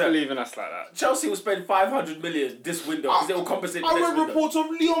 Yes. I don't believe in us like that. Chelsea will spend 500 million this window because they will compensate. I for next read window. reports of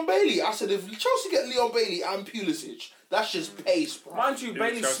Leon Bailey. I said, if Chelsea get Leon Bailey and Pulisic, that's just pace, bro. Mind you, You're a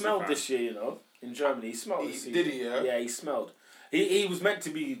Bailey Chelsea smelled fan. this year. You know, in Germany, he smelled. He- this did season. he, yeah? Yeah, he smelled. He was meant to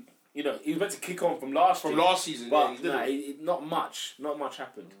be. You know, he was meant to kick on from last From year, last season, yeah, but he didn't. not much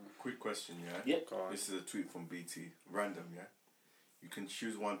happened. Quick question, yeah? Yeah. Go on. This is a tweet from BT. Random, yeah? You can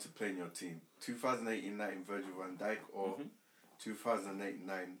choose one to play in your team. 2018-19 Virgil van Dijk or 2008-9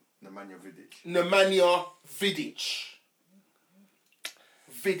 Nemanja Vidic. Nemanja Vidic.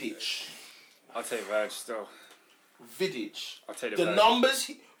 I'll take Verge still. Vidic. I'll take the Verge.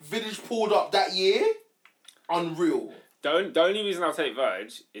 numbers Vidic pulled up that year, unreal. The only reason I'll take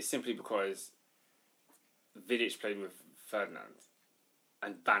Verge is simply because Vidic played with Ferdinand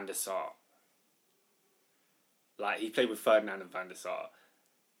and Van der Sar. Like, he played with Ferdinand and Van der Sar.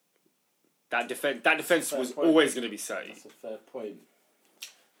 That defense was always going to be 30. That's a fair point.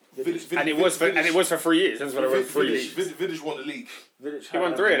 And it was for 3 years. That's what I wrote. 3 years. Vidic won the league. He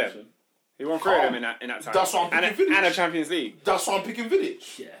won 3 of them. He won 3 of them in that time. That's why I'm picking Vidic. And a Champions League. That's why I'm picking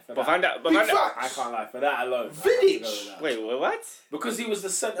Vidic. Yeah, But Van Dijk. I can't lie, for that alone. Vidic! Wait, what? Because he was the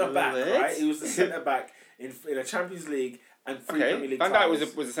centre back, right? He was the centre back in a Champions League and 3 Premier League Van Dijk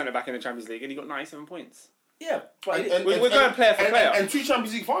titles. was a centre back in the Champions League and he got 97 points. Yeah, but We're going player for player. And 2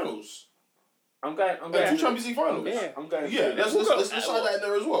 Champions League finals. I'm going. And 2 Champions League finals. Yeah. I'm going. Yeah, let's slide that in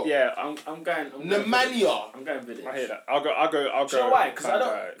there as well. Yeah, I'm going. Nemanja. I'm going Vidic. I hear that. I'll go. Do you know why? Because I Van don't.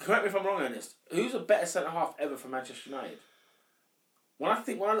 Dijk. Correct me if I'm wrong on this. Who's a better centre half ever for Manchester United? When I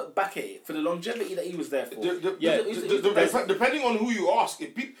look back at it, for the longevity that he was there for, Depending on who you ask,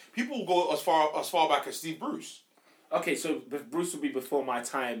 if people go as far back as Steve Bruce. Okay, so Bruce would be before my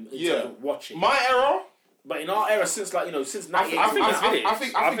time in terms of watching. My era. But in our era, since 98, I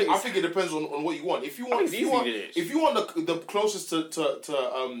think it depends on what you want. If you want the closest to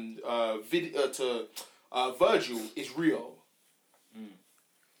Virgil is Rio.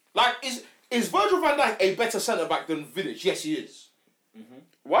 Like is Virgil van Dijk a better centre back than Vidic? Yes, he is. Mm-hmm.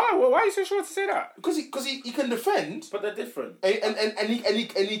 Why are you so sure to say that? Because he can defend, but they're different, and he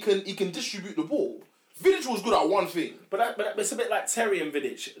can distribute the ball. Vidic was good at one thing, but it's a bit like Terry and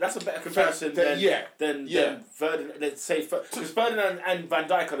Vidic. That's a better comparison than Ferdinand. Let's say because Ferdinand and Van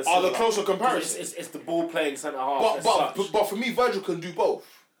Dijk are the closer comparison. It's the ball playing centre half. But for me, Virgil can do both.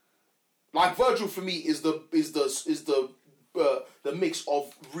 Like Virgil for me is the mix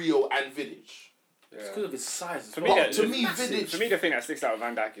of Rio and Vidic. It's because of his size. For me, the thing that sticks out with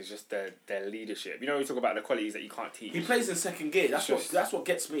Van Dijk is just their leadership. You know, we talk about the qualities that you can't teach. He plays in second gear. That's what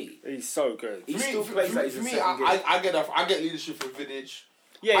gets me. He's so good. He still plays like he's in second gear. I get leadership from Vidic.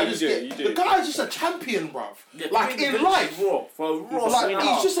 Yeah, you do. The guy's just a champion, bruv. Yeah, like in life,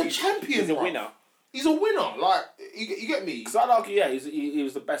 he's just a champion. He's a winner. He's a winner. Like you get me? Because I'd argue, he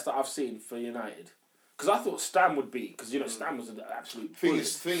was the best that I've seen for United. Because I thought Stam would be, because Stam was an absolute thing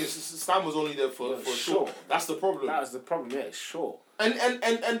is, Stam was only there for short. That's the problem. That was the problem. Yeah, it's short. And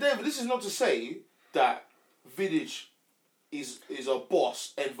David, this is not to say that Vidic is a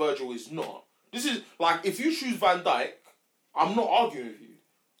boss and Virgil is not. This is like if you choose Van Dijk, I'm not arguing with you.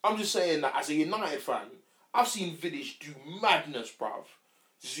 I'm just saying that as a United fan, I've seen Vidic do madness, bruv.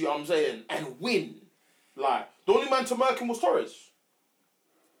 You see what I'm saying? And win. Like the only man to murk him was Torres.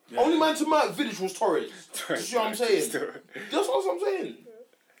 Yeah. Only man to mark Vidic was Torres. You see what I'm saying? That's what I'm saying.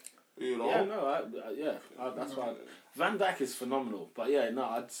 You know? Yeah, no, that's why. Van Dijk is phenomenal, but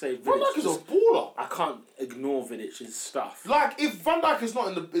I'd say Vidic. Van Dijk is a baller. I can't ignore Vidic's stuff. Like if Van Dijk is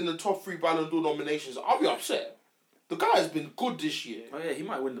not in the top 3 Ballon d'Or nominations, I'll be upset. The guy has been good this year. Oh yeah, he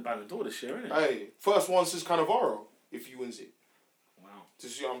might win the Ballon d'Or this year, isn't it? Hey, first one since Cannavaro, if he wins it. Wow. Do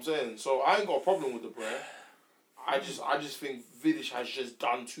you see what I'm saying? So I ain't got a problem with the player. I just think Vidic has just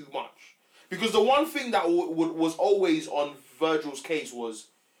done too much. Because the one thing that was always on Virgil's case was,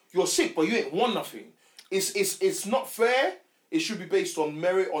 you're sick, but you ain't won nothing. It's not fair. It should be based on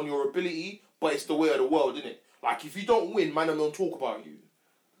merit, on your ability, but it's the way of the world, isn't it? Like, if you don't win, man, don't talk about you.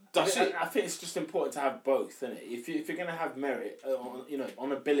 That's it. I think it's just important to have both, isn't it? If you're going to have merit,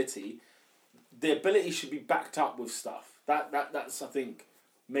 on ability, the ability should be backed up with stuff. That's I think,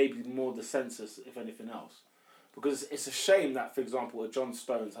 maybe more the census, if anything else. Because it's a shame that, for example, John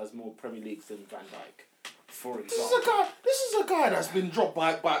Stones has more Premier Leagues than Van Dijk. For example, this is a guy that's been dropped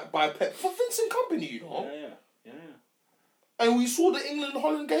by Pep for Vincent Kompany, you know. Yeah. And we saw the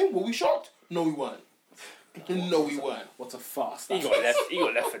England-Holland game. Were we shocked? No, we weren't. No, we weren't. What a farce! He got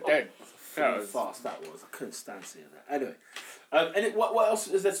left for dead. That was farce. That was. I couldn't stand seeing that. Anyway, what else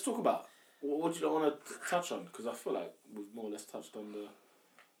is there to talk about? What do you want to touch on? Because I feel like we've more or less touched on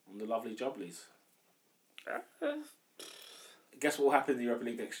the lovely jubblies. Guess what will happen in the Europa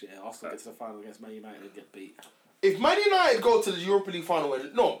League next year? Arsenal get to the final against Man United and get beat. If Man United go to the Europa League final,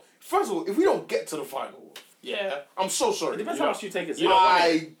 first of all, if we don't get to the final, I'm so sorry. It depends how much you take it.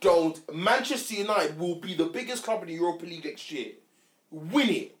 Manchester United will be the biggest club in the Europa League next year. Win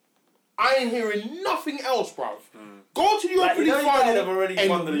it. I ain't hearing nothing else, bruv. Go to the Europa League final they've already and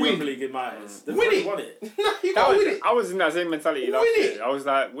won the win. Europa League in my eyes. They've Win already it. won it. You gotta win it. I was in that same mentality last year. I was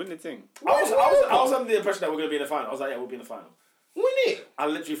like, win the thing. I was under the impression that we're going to be in the final. I was like, yeah, we'll be in the final. Win it. I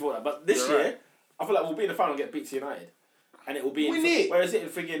literally thought that. But this year, I feel like we'll be in the final and get beat to United. and it will be Win it. where is it in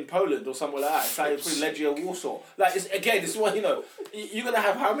friggin' Poland or somewhere like that? It's like Legia Warsaw. Like it's what you're gonna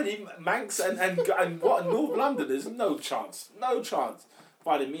have how many Manx and what North London? There's no chance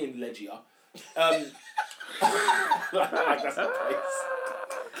finding me in Legia. Like that's the case.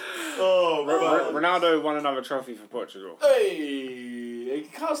 Oh, Ronaldo won another trophy for Portugal. Hey, he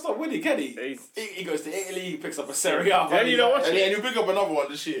can't stop winning, can he? He goes to Italy, he picks up a Serie A. And he'll pick up another one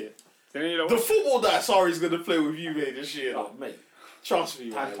this year. The football that Sarri's going to play with Juve this year. Oh, mate. Trust me,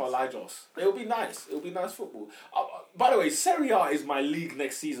 man. It'll be nice. It'll be nice football. By the way, Serie A is my league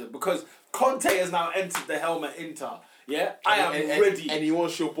next season because Conte has now entered the helm at Inter. Yeah, I am ready. And he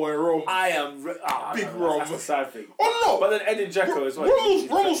wants your boy Rome. I am big Rome. That's the sad thing. Oh no! But then Edin Dzeko as well.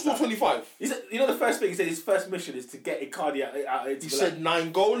 Rome scored 25. He said, the first thing he said, his first mission is to get Icardi out. He said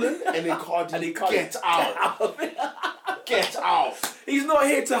 9 Golan and Icardi get out. Get out. He's not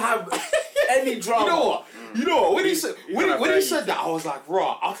here to have any drama. You know what? When he said that, I was like,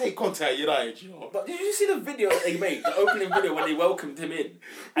 "Raw, I'll take Conte at United." You know. But did you see the video that they made, the opening video when they welcomed him in,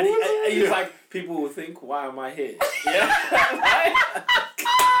 and he's like, "People will think, why am I here?" Yeah.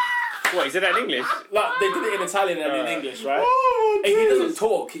 What, he said that in English? Like they did it in Italian and in English, right? Oh, and he doesn't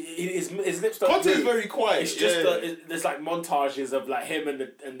talk. His lips don't move. Conte's very quiet. It's just there's like montages of like him and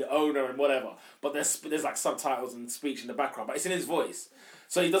the owner and whatever. But there's like subtitles and speech in the background. But it's in his voice.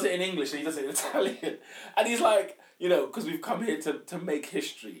 So he does it in English and he does it in Italian. And he's like, because we've come here to make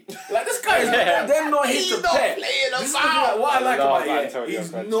history. Like this guy is they're not here to pet. This is what I like about it.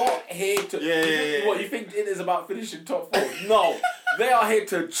 He's not here to. What you think it is about finishing top 4? No, they are here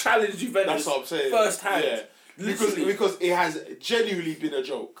to challenge Juventus. That's what I'm saying. First hand. Yeah. Because it has genuinely been a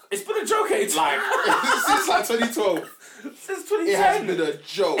joke. It's been a joke, since like 2012. Since 2010. It has been a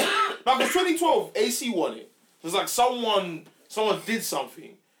joke. Like in 2012, AC won it. It was like someone did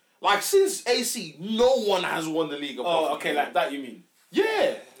something. Like since AC, no one has won the league. Okay, like that you mean?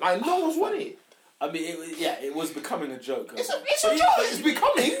 Yeah, like no one's won it. I mean, it was becoming a joke. It's a joke. It's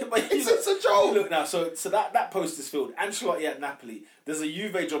becoming. It's a joke. Look now, so that post is filled. Ancelotti at Napoli. There's a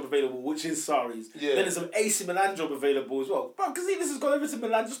Juve job available, which is Sarri's. Yeah. Then there's an AC Milan job available as well. Bro, Gazidis has gone over to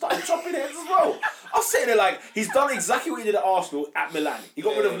Milan, just started chopping heads as well. I was sitting there like, he's done exactly what he did at Arsenal at Milan. He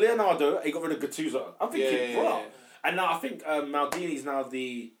got rid of Leonardo, he got rid of Gattuso. I'm thinking, bro. And now I think Maldini's now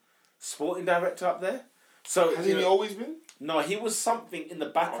the sporting director up there. So has he always been? No, he was something in the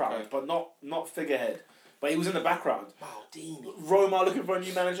background, but not figurehead. But he was in the background. Maldini. Roma looking for a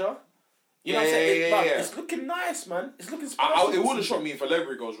new manager. You know what I'm saying? It's looking nice, man. It's looking special. It wouldn't shock me if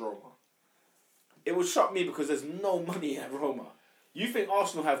Allegri goes Roma. It would shock me because there's no money at Roma. You think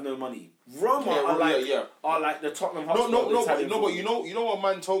Arsenal have no money? Roma are like the Tottenham Hotspur. No, but you know what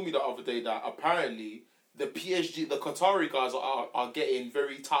man told me the other day, that apparently the PSG, the Qatari guys are getting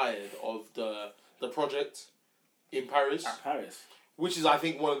very tired of the project in Paris. At Paris. Which is, I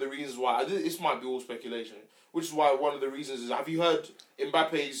think, one of the reasons why... This might be all speculation. Which is why one of the reasons is... Have you heard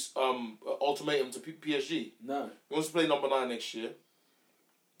Mbappe's ultimatum to PSG? No. He wants to play number 9 next year.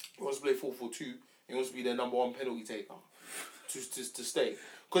 He wants to play 4-4-2. He wants to be their number 1 penalty taker. To stay.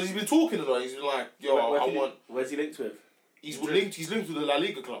 Because he's been talking a lot. He's been like, where's he linked with? He's linked with the La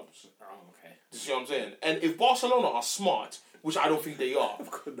Liga clubs. Oh, okay. You see what I'm saying? And if Barcelona are smart, which I don't think they are,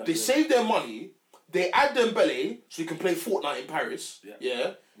 they save their money... They add Dembele so he can play Fortnite in Paris.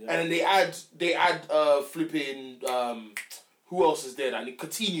 Yeah. And then they add flipping who else is there?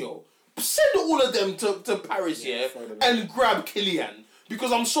 Coutinho. Send all of them to Paris, and grab Kylian.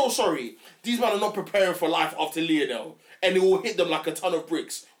 Because I'm so sorry, these men are not preparing for life after Lionel, and it will hit them like a ton of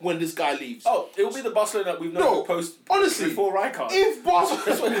bricks when this guy leaves. Oh, it will be the Barcelona that we've known honestly, before Rijkaard. If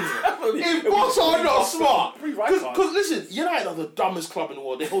Barcelona are not smart, because listen, United are the dumbest club in the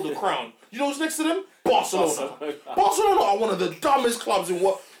world. They hold the crown. You know what's next to them? Barcelona. Barcelona are one of the dumbest clubs in the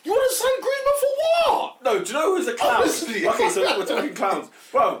world. You want to sign Griezmann for what? No, do you know who's a clown? Honestly. Okay, so we're talking clowns,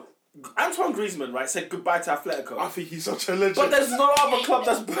 bro. Antoine Griezmann, right, said goodbye to Atletico. I think he's such a legend. But there's no other club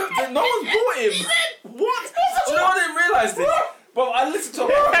no one's bought him. What? Do you know I didn't realise this? But I listened to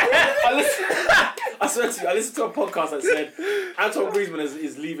I listened to a podcast that said Antoine Griezmann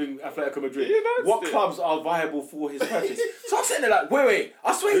is leaving Atletico Madrid. What clubs are viable for his purchase? So I'm sitting there like, wait,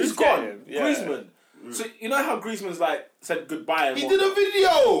 I swear he's gone. Griezmann. So you know how Griezmann's said goodbye and he did a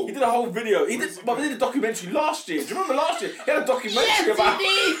video. He did a whole video. He did a documentary last year. Do you remember last year? He had a documentary about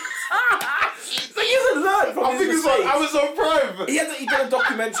so he hasn't learned from his mistakes. I was on Prime. He did a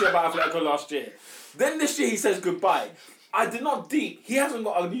documentary about Atletico last year. Then this year he says goodbye. I did not deep. He hasn't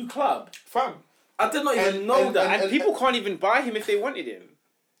got a new club. Fam. I did not even know that. And people can't even buy him if they wanted him.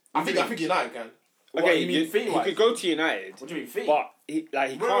 I think United can. Okay, you mean he fee-wise? could go to United. What do you mean fee? But he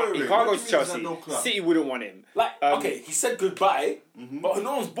can't wait. he can't What go do to you mean Chelsea. there's no club? City wouldn't want him. Okay, he said goodbye, but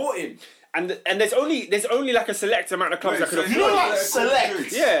no one's bought him. And there's only like a select amount of clubs that could so afford. You know, him. like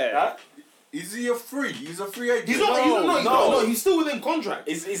select. Yeah. Huh? Is he a free? He's a free agent. He's not. He's still within contract.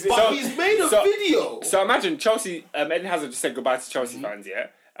 Is but so- he's made a so- video. So imagine Chelsea. Eden Hazard just said goodbye to Chelsea fans. Yeah.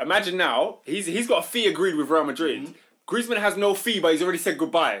 Imagine now he's got a fee agreed with Real Madrid. Griezmann has no fee, but he's already said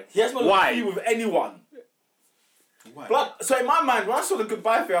goodbye. He has no Why? fee with anyone. Why? But, so in my mind, when I saw the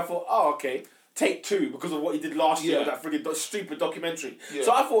goodbye fee, I thought, oh, okay, Take Two, because of what he did last year with that friggin' stupid documentary. Yeah.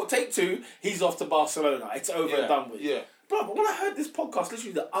 So I thought, Take Two, he's off to Barcelona. It's over and done with. Yeah. But when I heard this podcast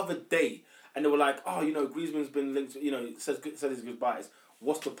literally the other day, and they were like, oh, Griezmann's been linked, said his goodbyes.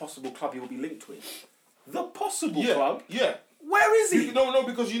 What's the possible club he will be linked with? The possible club? Yeah. Where is he? No,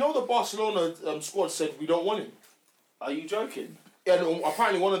 because the Barcelona squad said we don't want him. Are you joking? And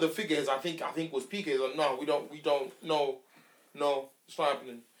apparently one of the figures I think was Piqué. Like, no, we don't. No, it's not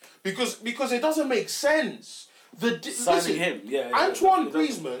happening because it doesn't make sense. Signing him, Antoine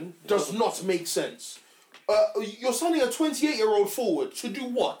Griezmann does not make sense. You're signing a 28-year-old forward to do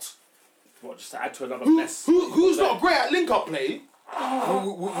what? What, just to add to another mess? Who's not great at link-up play with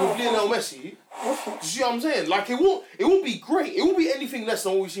Lionel Messi? Do you see what I'm saying? Like it won't be great. It won't be anything less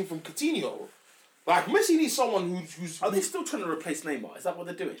than what we've seen from Coutinho. Like Messi needs someone who's. Are they still trying to replace Neymar? Is that what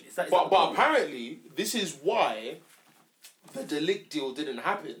they're doing? But apparently this is why the De Ligt deal didn't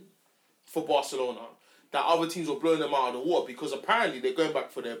happen for Barcelona. That other teams were blowing them out of the water because apparently they're going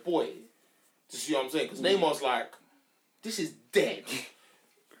back for their boy. Do you see what I'm saying? Because Neymar's like, this is dead.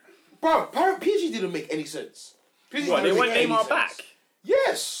 Bro, PSG didn't make any sense. PSG What, they didn't want make any Neymar sense. back?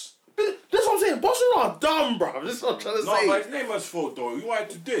 Yes. That's what I'm saying. Barcelona are dumb, bro. That's what I'm trying to No, say. but it's Neymar's fault though. You wanted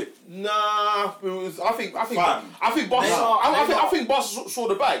to do. Nah, it was, I think Barca. Neymar- I think Barca saw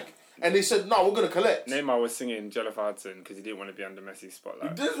the bag and they said, "No, we're gonna collect." Neymar was singing Jennifer Hudson because he didn't want to be under Messi's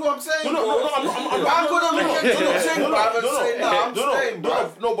spotlight. This is what I'm saying. No, I'm gonna look into the thing, but I'm saying,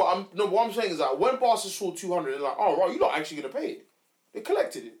 but what I'm saying is that when Barca saw 200, they're like, "Oh, right, you're not actually gonna pay it." They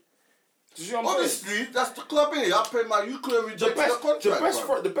collected it. Do you see what I'm saying? Honestly, that's the club in it. I paid my. You could have rejected the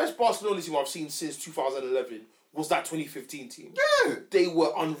contract. The best Barcelona team I've seen since 2011 was that 2015 team. Yeah. They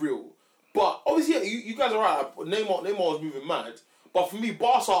were unreal. But obviously, yeah, you guys are right. Neymar was moving mad. But for me,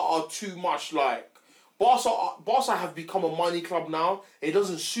 Barca are too much like Barca have become a money club now. It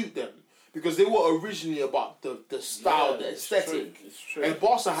doesn't suit them because they were originally about the style, the aesthetic. It's true. And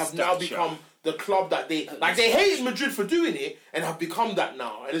Barca have now become the club that they hated Madrid for doing it and have become that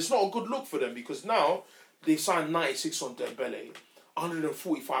now. And it's not a good look for them because now they signed 96 on Dembele,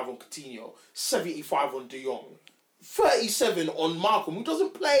 145 on Coutinho, 75 on De Jong, 37 on Malcolm, who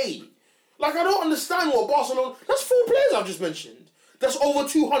doesn't play. Like, I don't understand what Barcelona... That's 4 players I've just mentioned. That's over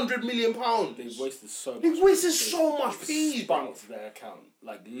 £200 million. They've wasted so much. They've wasted so much peas, bro. Spunked their account,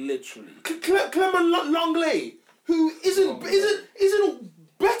 like literally. Clement Langley, who isn't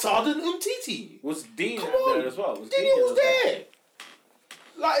better than Umtiti. Was Dean Come there on. as well? Dean was there.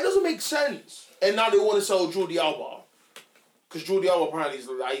 Like, it doesn't make sense. And now they want to sell Jordi Alba. Because Jordi Alba apparently is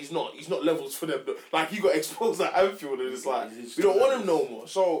like, he's not levels for them. Like, he got exposed at Anfield and it's like, we don't want him no more.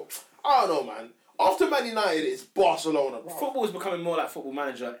 So, I don't know, man. After Man United, it's Barcelona, bro. Football is becoming more like Football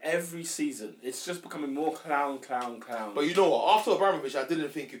Manager every season. It's just becoming more clown. But you know what? After Abramovich, I didn't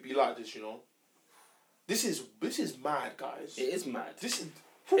think it'd be like this, you know? This is mad, guys. It is mad.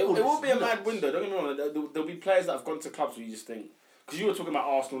 It will be a mad window. Don't get me wrong. There'll be players that have gone to clubs where you just think... Because you were talking about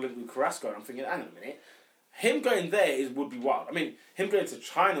Arsenal linked with Carrasco, and I'm thinking, hang on a minute. Him going there would be wild. I mean, him going to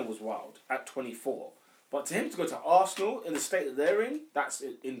China was wild at 24. But to him to go to Arsenal in the state that they're in, that's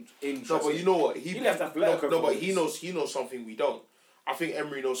interesting. No, but you know what? He left Atletico. No, but he knows something we don't. I think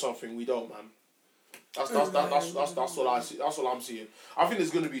Emery knows something we don't, man. That's what I see. That's what I'm seeing. I think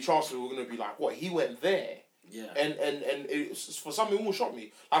there's going to be chances we're going to be like, what? He went there. Yeah. And for something it won't shock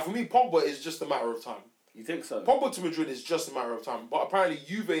me. Like for me, Pogba is just a matter of time. You think so? Pogba to Madrid is just a matter of time. But apparently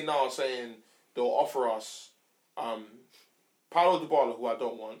Juve now are saying they'll offer us Paulo Dybala, who I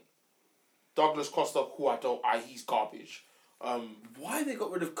don't want, Douglas Costa, who he's garbage. Why they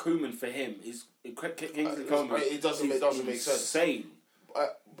got rid of Koeman for him is Kingsley Coman. It doesn't make sense. Insane.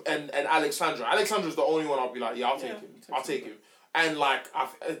 And Alexandra's the only one I'll be like, yeah, I'll take him. And like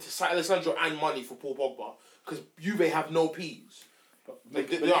Alexandra and money for Paul Pogba because Juve have no P's. They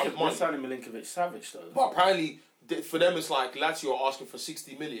don't have money. They're signing Milinkovic-Savic though. But apparently for them it's like Lazio are asking for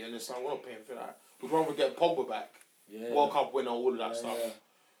 60 million. It's like we're not paying for that. We'd rather get Pogba back, World Cup winner, all of that stuff,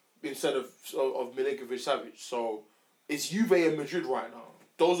 instead of Milinkovic-Savic. So it's Juve and Madrid right now.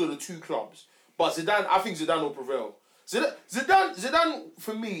 Those are the two clubs. But Zidane, I think Zidane will prevail. Zidane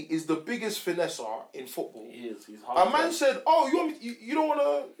for me is the biggest finesser in football. He is. He's hard. A man said, "Oh, you don't want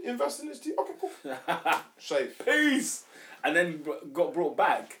to invest in this team? Okay, cool. Safe. Peace." And then got brought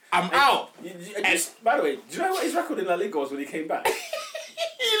back. I'm out. By the way, do you know what his record in La Liga was when he came back?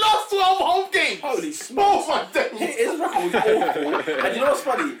 He lost 12 home games. Holy smokes! Oh my days. His record was awful. And you know what's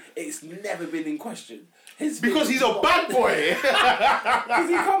funny? It's never been in question. Because he's a bad boy. Because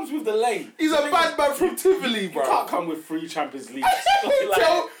he comes with the lane. He's a bad man from Tivoli, bro. You can't come with 3 Champions Leagues.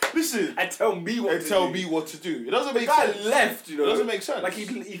 Listen. And tell me what to do. It doesn't make guy sense. left, you know. It doesn't make sense. Like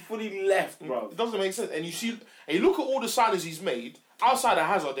he fully left, bro. It doesn't make sense. And you look at all the signings he's made. Outside of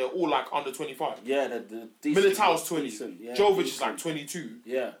Hazard, they're all like under 25. Yeah, the decent. Militao's 20. Yeah, Jovic is like 22.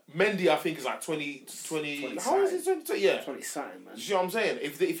 Yeah. Mendy, I think, is like 20 how is he 22? Yeah. 20 something, man. You see what I'm saying?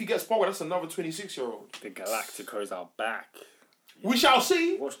 If he gets Pogba, that's another 26-year-old. The Galacticos are back. We shall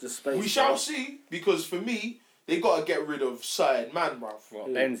see. Watch the space. We shall see. Because for me, they got to get rid of certain man, bruv. What,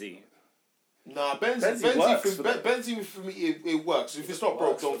 Benzi? Nah, Benzi for me, it works. If it's not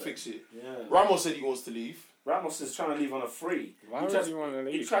broke, don't fix it. Yeah. Ramos said he wants to leave. Ramos is trying to leave on a free. Why would he want to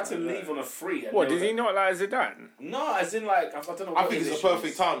leave? He tried to leave on a free. What, did he not like Zidane? No, as in like, I don't know. I think it's a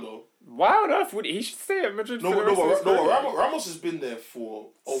perfect time though. Why on earth would he should stay at Madrid for the rest of his career? Ramos has been there for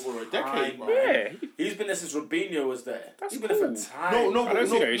over a decade, bro. Yeah. He's been there since Robinho was there. That's He's been there for time.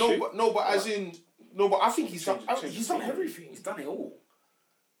 But I think he's done everything. He's done it all.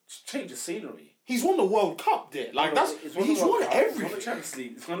 Just change the scenery. He's won the World Cup there. Like he's won everything. He's won the Champions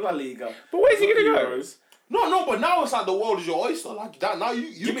League. He's won La Liga. But where's he gonna go? No, but now it's like the world is your oyster. Like that. Now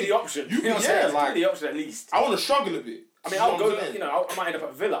you give me the option. Give me the option at least. I want to struggle a bit. I mean, I'll go. I might end up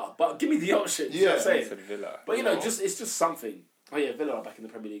at Villa, but give me the option. You know what I'm saying? Villa. But it's just something. Oh yeah, Villa are back in the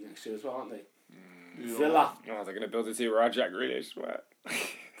Premier League next year as well, aren't they? Villa. Oh, they're gonna build a team around Jack Grealish. What?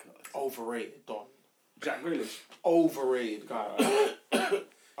 Overrated, Don. Jack Grealish. Overrated guy.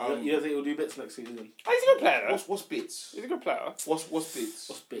 You don't think he'll do bits next season? Oh, he's a good player. What's bits? He's a good player. What's bits?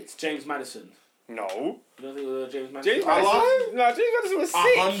 What's bits? James Maddison. No. You don't think it was James Maddison? James Maddison was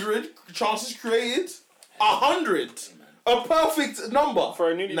sick. 100 chances created. 100. A perfect number.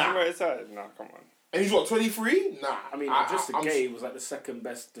 For a newly promoted side? No, come on. And he's what, 23? Nah. I mean, Idrissa Gueye was like the second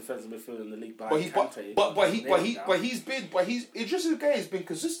best defensive midfielder in the league behind Kante. Idrissa Gueye has been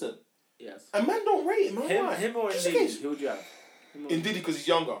consistent. Yes. And man don't rate him. Him or Ndidi? Who would you have? Ndidi because he's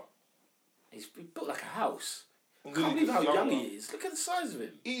younger. He's built like a house. I can't believe how young he is. Look at the size of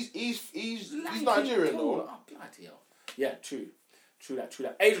him. He's Nigerian though. Oh, bloody hell. Yeah, true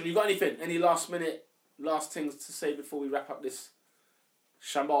that. Adrian, you got anything? Any last things to say before we wrap up this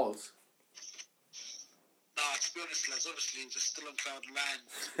shambles? Nah, to be honest, lads, obviously just still on cloud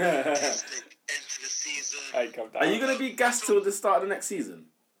 9. Fantastic end to the season. Are you going to be gassed till the start of the next season?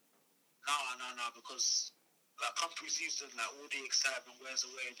 No, because like come pre-season, like all the excitement wears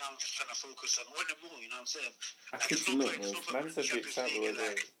away. Now I'm just trying to focus on winning more. You know what I'm saying? Like, it's no point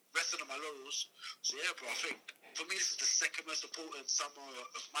resting on my laurels. So yeah, bro, I think for me this is the second most important summer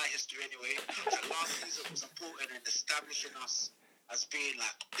of my history anyway. Like, last season was important in establishing us as being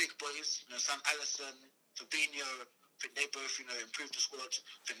like big boys. You know, Sam Allison, Fabinho. I think they both, improved the squad.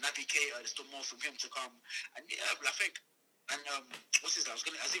 I think Naby Keita, there's still more from him to come. And yeah, but I think. And what's his name? I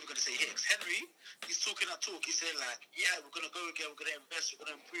was even going to say Hicks. Henry, he's talking that talk. He's saying like, yeah, we're going to go again. We're going to invest. We're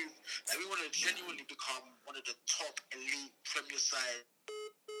going to improve. Like, we want to genuinely become one of the top elite Premier side.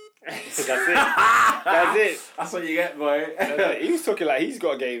 That's it. That's what you get, boy. He was talking like he's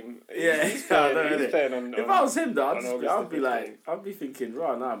got a game. Yeah, he's playing on. If I was him, though, I'd be thinking,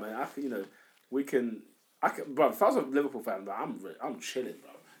 right now, man. We can. Bro. If I was a Liverpool fan, bro, I'm chilling,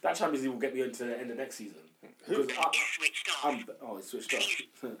 bro. That Champions League will get me into the end of next season. Because he switched off.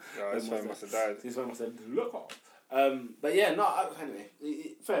 His phone must have died. His phone must have look off. But yeah, anyway,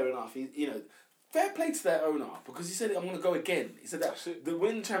 fair enough. Fair play to their owner because he said, I'm going to go again. He said that the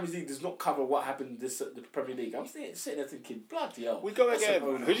win Champions League does not cover what happened the Premier League. I'm sitting there thinking, bloody hell. We go again.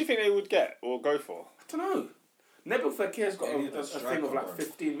 Who do you think they would get or go for? I don't know. Nabil Fekir's got a thing of like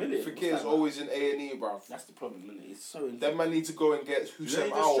 15 million. Fekir's always in A&E, bruv. That's the problem, isn't it? It's so intense. That man need to go and get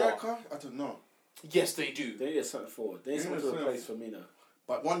Hussein Aouar. Striker? I don't know. Yes, they do. They need a centre forward. They need someone to replace Firmino.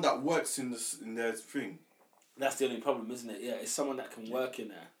 But one that works in their thing. That's the only problem, isn't it? Yeah, it's someone that can work in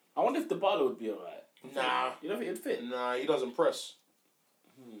there. I wonder if Dybala would be alright. Nah. You don't think he'd fit? Nah, he doesn't press.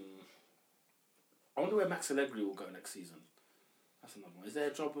 I wonder where Max Allegri will go next season. That's another one. Is there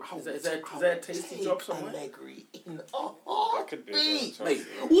a job? Is there a tasty job somewhere? Allegri in That could be. Mate,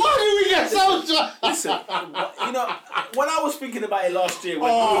 why do we get Solskjaer? listen, you know, when I was thinking about it last year,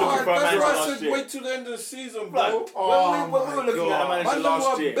 when we were looking for a manager last year, wait till the end of the season, bro. Right. When we were looking at a manager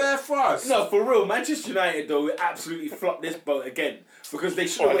last year, bare fast. no, for real, Manchester United though absolutely flopped this boat again because they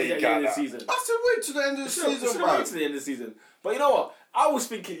should have waited at the end of the season. I said wait till the end of the season, bro. Wait to the end of the season. But you know what? I was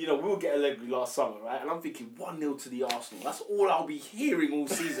thinking, you know, we'll get Allegri last summer, right? And I'm thinking 1-0 to the Arsenal. That's all I'll be hearing all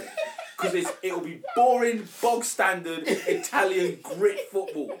season. Because it'll be boring, bog standard, Italian grit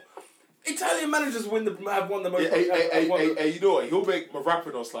football. Italian managers have won the most. Hey, you know what? He'll make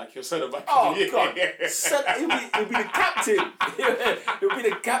Mavropanos like your centre back. Oh, God. He'll be the captain. He'll be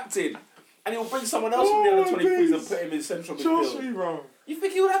the captain. And he'll bring someone else from the other 23s and put him in central midfield. Trust me, bro. You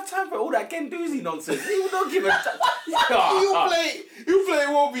think he would have time for all that Gendouzi nonsense? He would not give a time. He'll play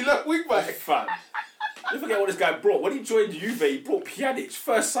won't be left wing back. Fam. You forget what this guy brought. When he joined Juve, he brought Pjanic,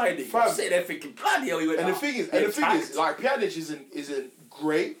 first signing. I'm sitting there thinking, bloody hell, he went And the thing is, like Pjanic isn't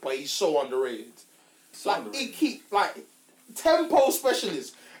great, but he's so underrated. He tempo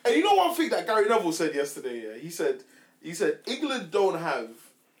specialist. And you know one thing that Gary Neville said yesterday? Yeah? He said England don't have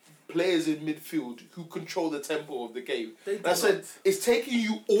players in midfield who control the tempo of the game. I said, it's taking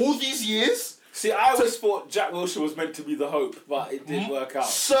you all these years. See, I always thought Jack Wilshere was meant to be the hope, but it didn't work out.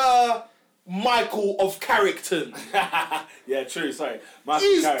 Sir Michael of Carrickton. Yeah, true, sorry.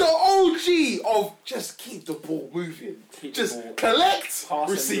 He's the OG of just keep the ball moving. Collect, pass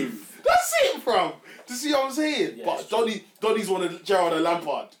receive. That's it, bro. Do you see what I'm saying? Yeah, but Donny's one of Gerrard and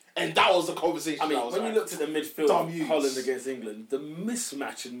Lampard. And that was the conversation. I mean, when you looked at the midfield of Holland against England, the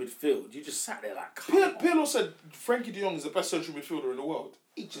mismatch in midfield, you just sat there like... Pirlo said Frankie de Jong is the best central midfielder in the world.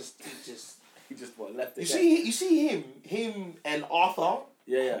 He just left it. You see him and Arthur.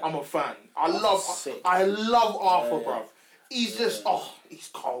 Yeah. I'm a fan. I love Arthur, bruv. He's just he's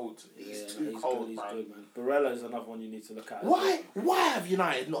cold. He's too cold, he's man. Good, man. Barella is another one you need to look at. Why have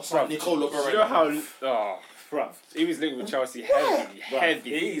United not signed Nicola Barella? You know how bruv, he was linked with Chelsea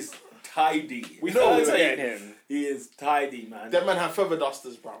heavy. He's tidy. We know we were getting him. He is tidy, man. Them man have feather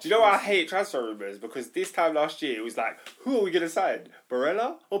dusters, bro. Do you know why I hate transfer rumours? Because this time last year it was like, who are we going to sign?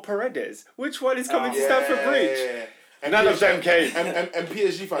 Barella or Paredes? Which one is coming to Stamford Bridge? Yeah. And none of them came. And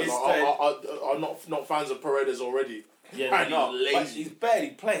PSG fans are not fans of Paredes already. Yeah, but he's barely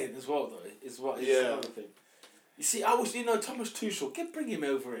playing as well, though. Is another thing. You see, Thomas Tuchel, bring him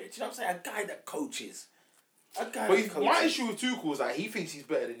over here. Do you know what I'm saying? A guy that coaches. My issue with Tuchel is that he thinks he's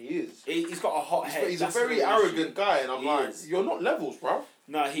better than he is. He's got a hot head. He's a very arrogant guy, and I'm like, you're not levels, bro.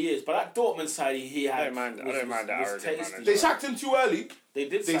 No, he is. But that Dortment side he had... I don't mind that arrogant manager. They sacked him too early.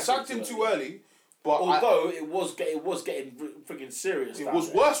 They sacked him too early. But although it was getting freaking serious. It was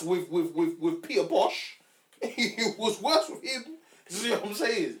worse with Peter Bosch. It was worse with him. You see what I'm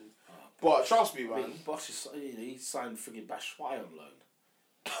saying? But trust me, man. I mean, Bosch he signed freaking Batshuayi on loan.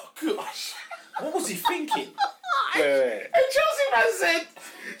 Oh gosh. What was he thinking? And Chelsea man said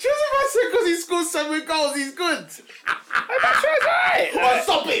because he scored 7 goals, he's good. That's right. Oh,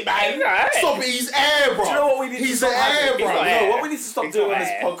 stop it, man. Right. Stop it. He's air, bro. Do you know what we need to stop doing? No, what we need to stop doing on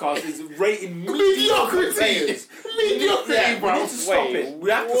this podcast is rating mediocrity. Mediocrity, bro. We need to stop it.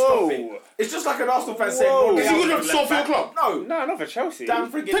 We have to stop it. It's just like an Arsenal fan saying, is he good enough to start for your club? No, not for Chelsea.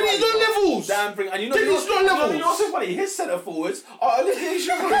 Damn freaking then he's not levels. Damn freaking. And he's not levels. You know what's so funny? His centre forwards are Olivier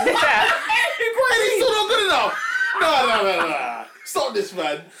Giroud. And he's still not good enough. No. Stop this,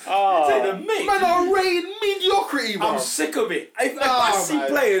 man. Man are rated mediocrity, bro. I'm sick of it. If I see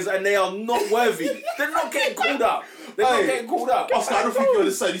players and they are not worthy, they're not getting called up. Oscar, I don't think you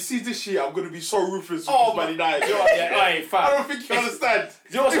understand. You see this year, I'm going to be so ruthless with Man United. I don't think you understand.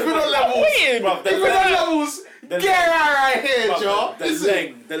 If we're not levels, get out right here, Joe.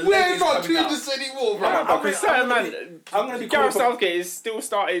 We're not doing this anymore, bro. I'm going to be Gareth Southgate is still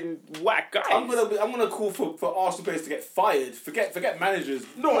starting whack guys. I'm going to call for Arsenal players to get fired. Forget managers.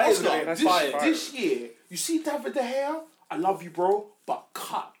 No, Oscar, this year, you see David De Gea? I love you, bro, but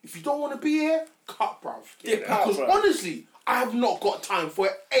cut. If you don't want to be here, cut, bruv. Because honestly, I have not got time for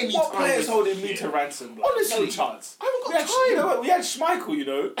any what time. What players holding me to ransom? Like, honestly, no chance. I haven't got time. You know what? We had Schmeichel, you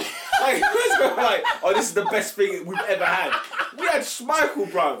know. This is the best thing we've ever had. We had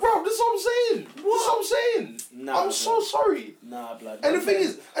Schmeichel, bruv. Bro, that's what I'm saying. I'm so sorry. Nah, blood. And the thing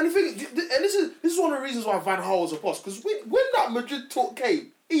is, this is one of the reasons why Van Gaal was a boss. Because when that Madrid talk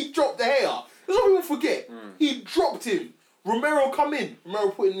came, he dropped De Gea. That's what people forget. He dropped him. Romero come in. Romero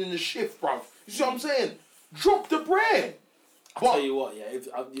put him in the shift, bruv. You see what I'm saying? Drop the bread. I'll tell you what,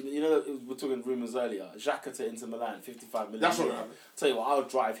 we're talking rumours earlier. Xhaka to Inter Milan, 55 million. That's what happened. I'll tell you what, I'll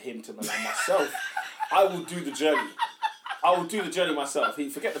drive him to Milan myself. I will do the journey. I will do the journey myself.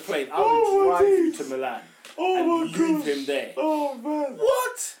 Forget the plane. I will drive you to Milan and leave him there. Oh man.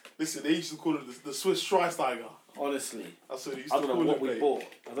 What? Listen, they used to call it the Swiss Schweinsteiger. Honestly, That's what they used I to don't call know it. what we bought.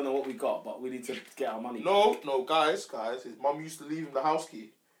 I don't know what we got, but we need to get our money. No, guys. His mum used to leave him the house key,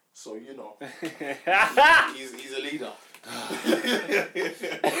 so you know, he's a leader.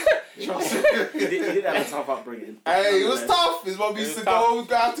 Trust me. He did have a tough upbringing. Hey, it was tough. His mum used to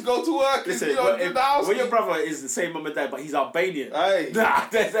have to go to work. Listen, and, do the house when key. your brother is the same mum and dad, but he's Albanian. Hey.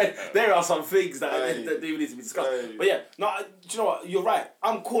 There are some things that Hey. that even need to be discussed. Hey. But yeah, no, do you know what? You're right.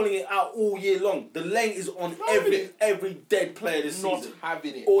 I'm calling it out all year long. The lane is on every dead player this Not season.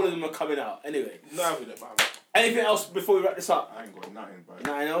 having it. All of them are coming out. Anyway, Not having it, man. anything else before we wrap this up? I ain't got nothing, bro.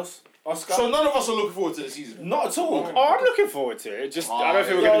 Nothing else? Oscar? So none of us are looking forward to the season. Not at all. Oh, I'm looking forward to it. Just I don't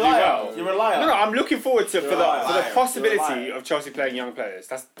think we're You're going a to do liar. well. You're a liar. No, I'm looking forward to for the liar. possibility You're a liar. of Chelsea playing young players.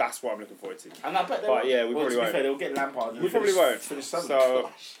 That's what I'm looking forward to. And I bet they But won't. yeah, we well, probably to be won't. fair, they'll get Lampard. and We probably finish- won't. Finish seventh. So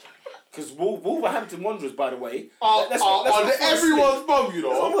Because Wolverhampton Wanderers, by the way, On everyone's bum, you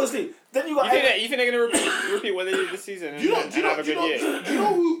know. Obviously, then you got. you think they're going to repeat what they did this season and, Do you know have a good year? Do you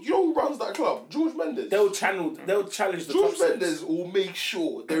know who runs that club? George Mendes. They'll challenge the George top six. Mendes will make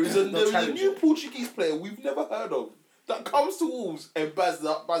sure there is a challenge new it. Portuguese player we've never heard of that comes to Wolves and buys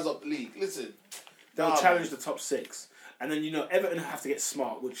up the league. Listen, They'll challenge the top six, and then Everton have to get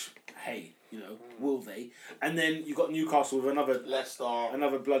smart. Which, hey, will they? And then you got Newcastle with another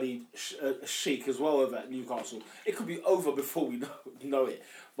bloody sheik as well over at Newcastle. It could be over before we know it.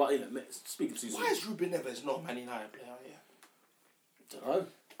 But speaking of season, why is Ruben Neves not Man United player? don't know.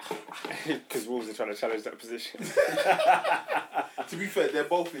 Because Wolves are trying to challenge that position. To be fair, they're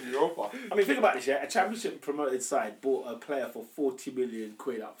both in Europa. I mean, think about this, yeah. A championship promoted side bought a player for 40 million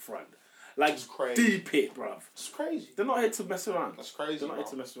quid up front. Like, That's crazy. deep hit, bruv. It's crazy. They're not here to mess around. That's crazy. They're not bro.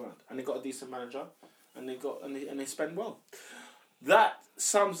 here to mess around. And they got a decent manager, and they spend well. That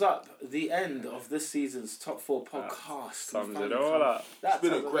sums up the end of this season's Top 4 podcast. Sums it all up. It's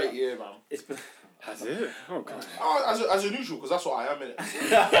been a great year, man. It's been Has it? Oh, God. As a neutral, because that's what I am,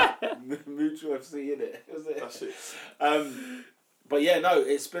 innit? Mutual FC, innit? That's it. But yeah, no,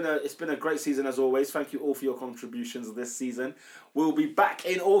 it's been a great season as always. Thank you all for your contributions this season. We'll be back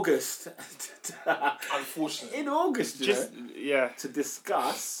in August. Unfortunately. In August, to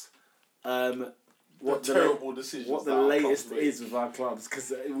discuss what the terrible decisions. what the that our latest clubs make. is with our clubs,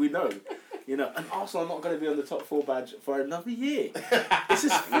 because we know, and Arsenal are not going to be on the top 4 badge for another year. This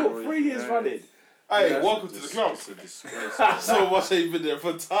is 3 years running. Hey, Yeah. welcome to the club. It's a disgrace. So much ain't been there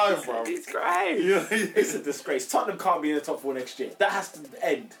for time, bro. It's great. It's a disgrace. Tottenham can't be in the top 4 next year. That has to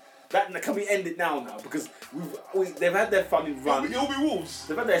end. Can we end it now? Because they've had their funny run. It'll be Wolves.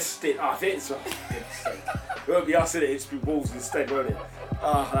 They've had their stint. I think it's right. It won't be us in it. It's be Wolves instead, won't it?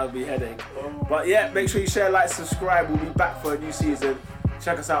 That'll be a headache. But yeah, make sure you share, like, subscribe. We'll be back for a new season.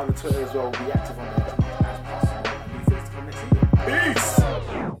 Check us out on the Twitter as well. We'll be active on there as possible. New things to come next season. Peace.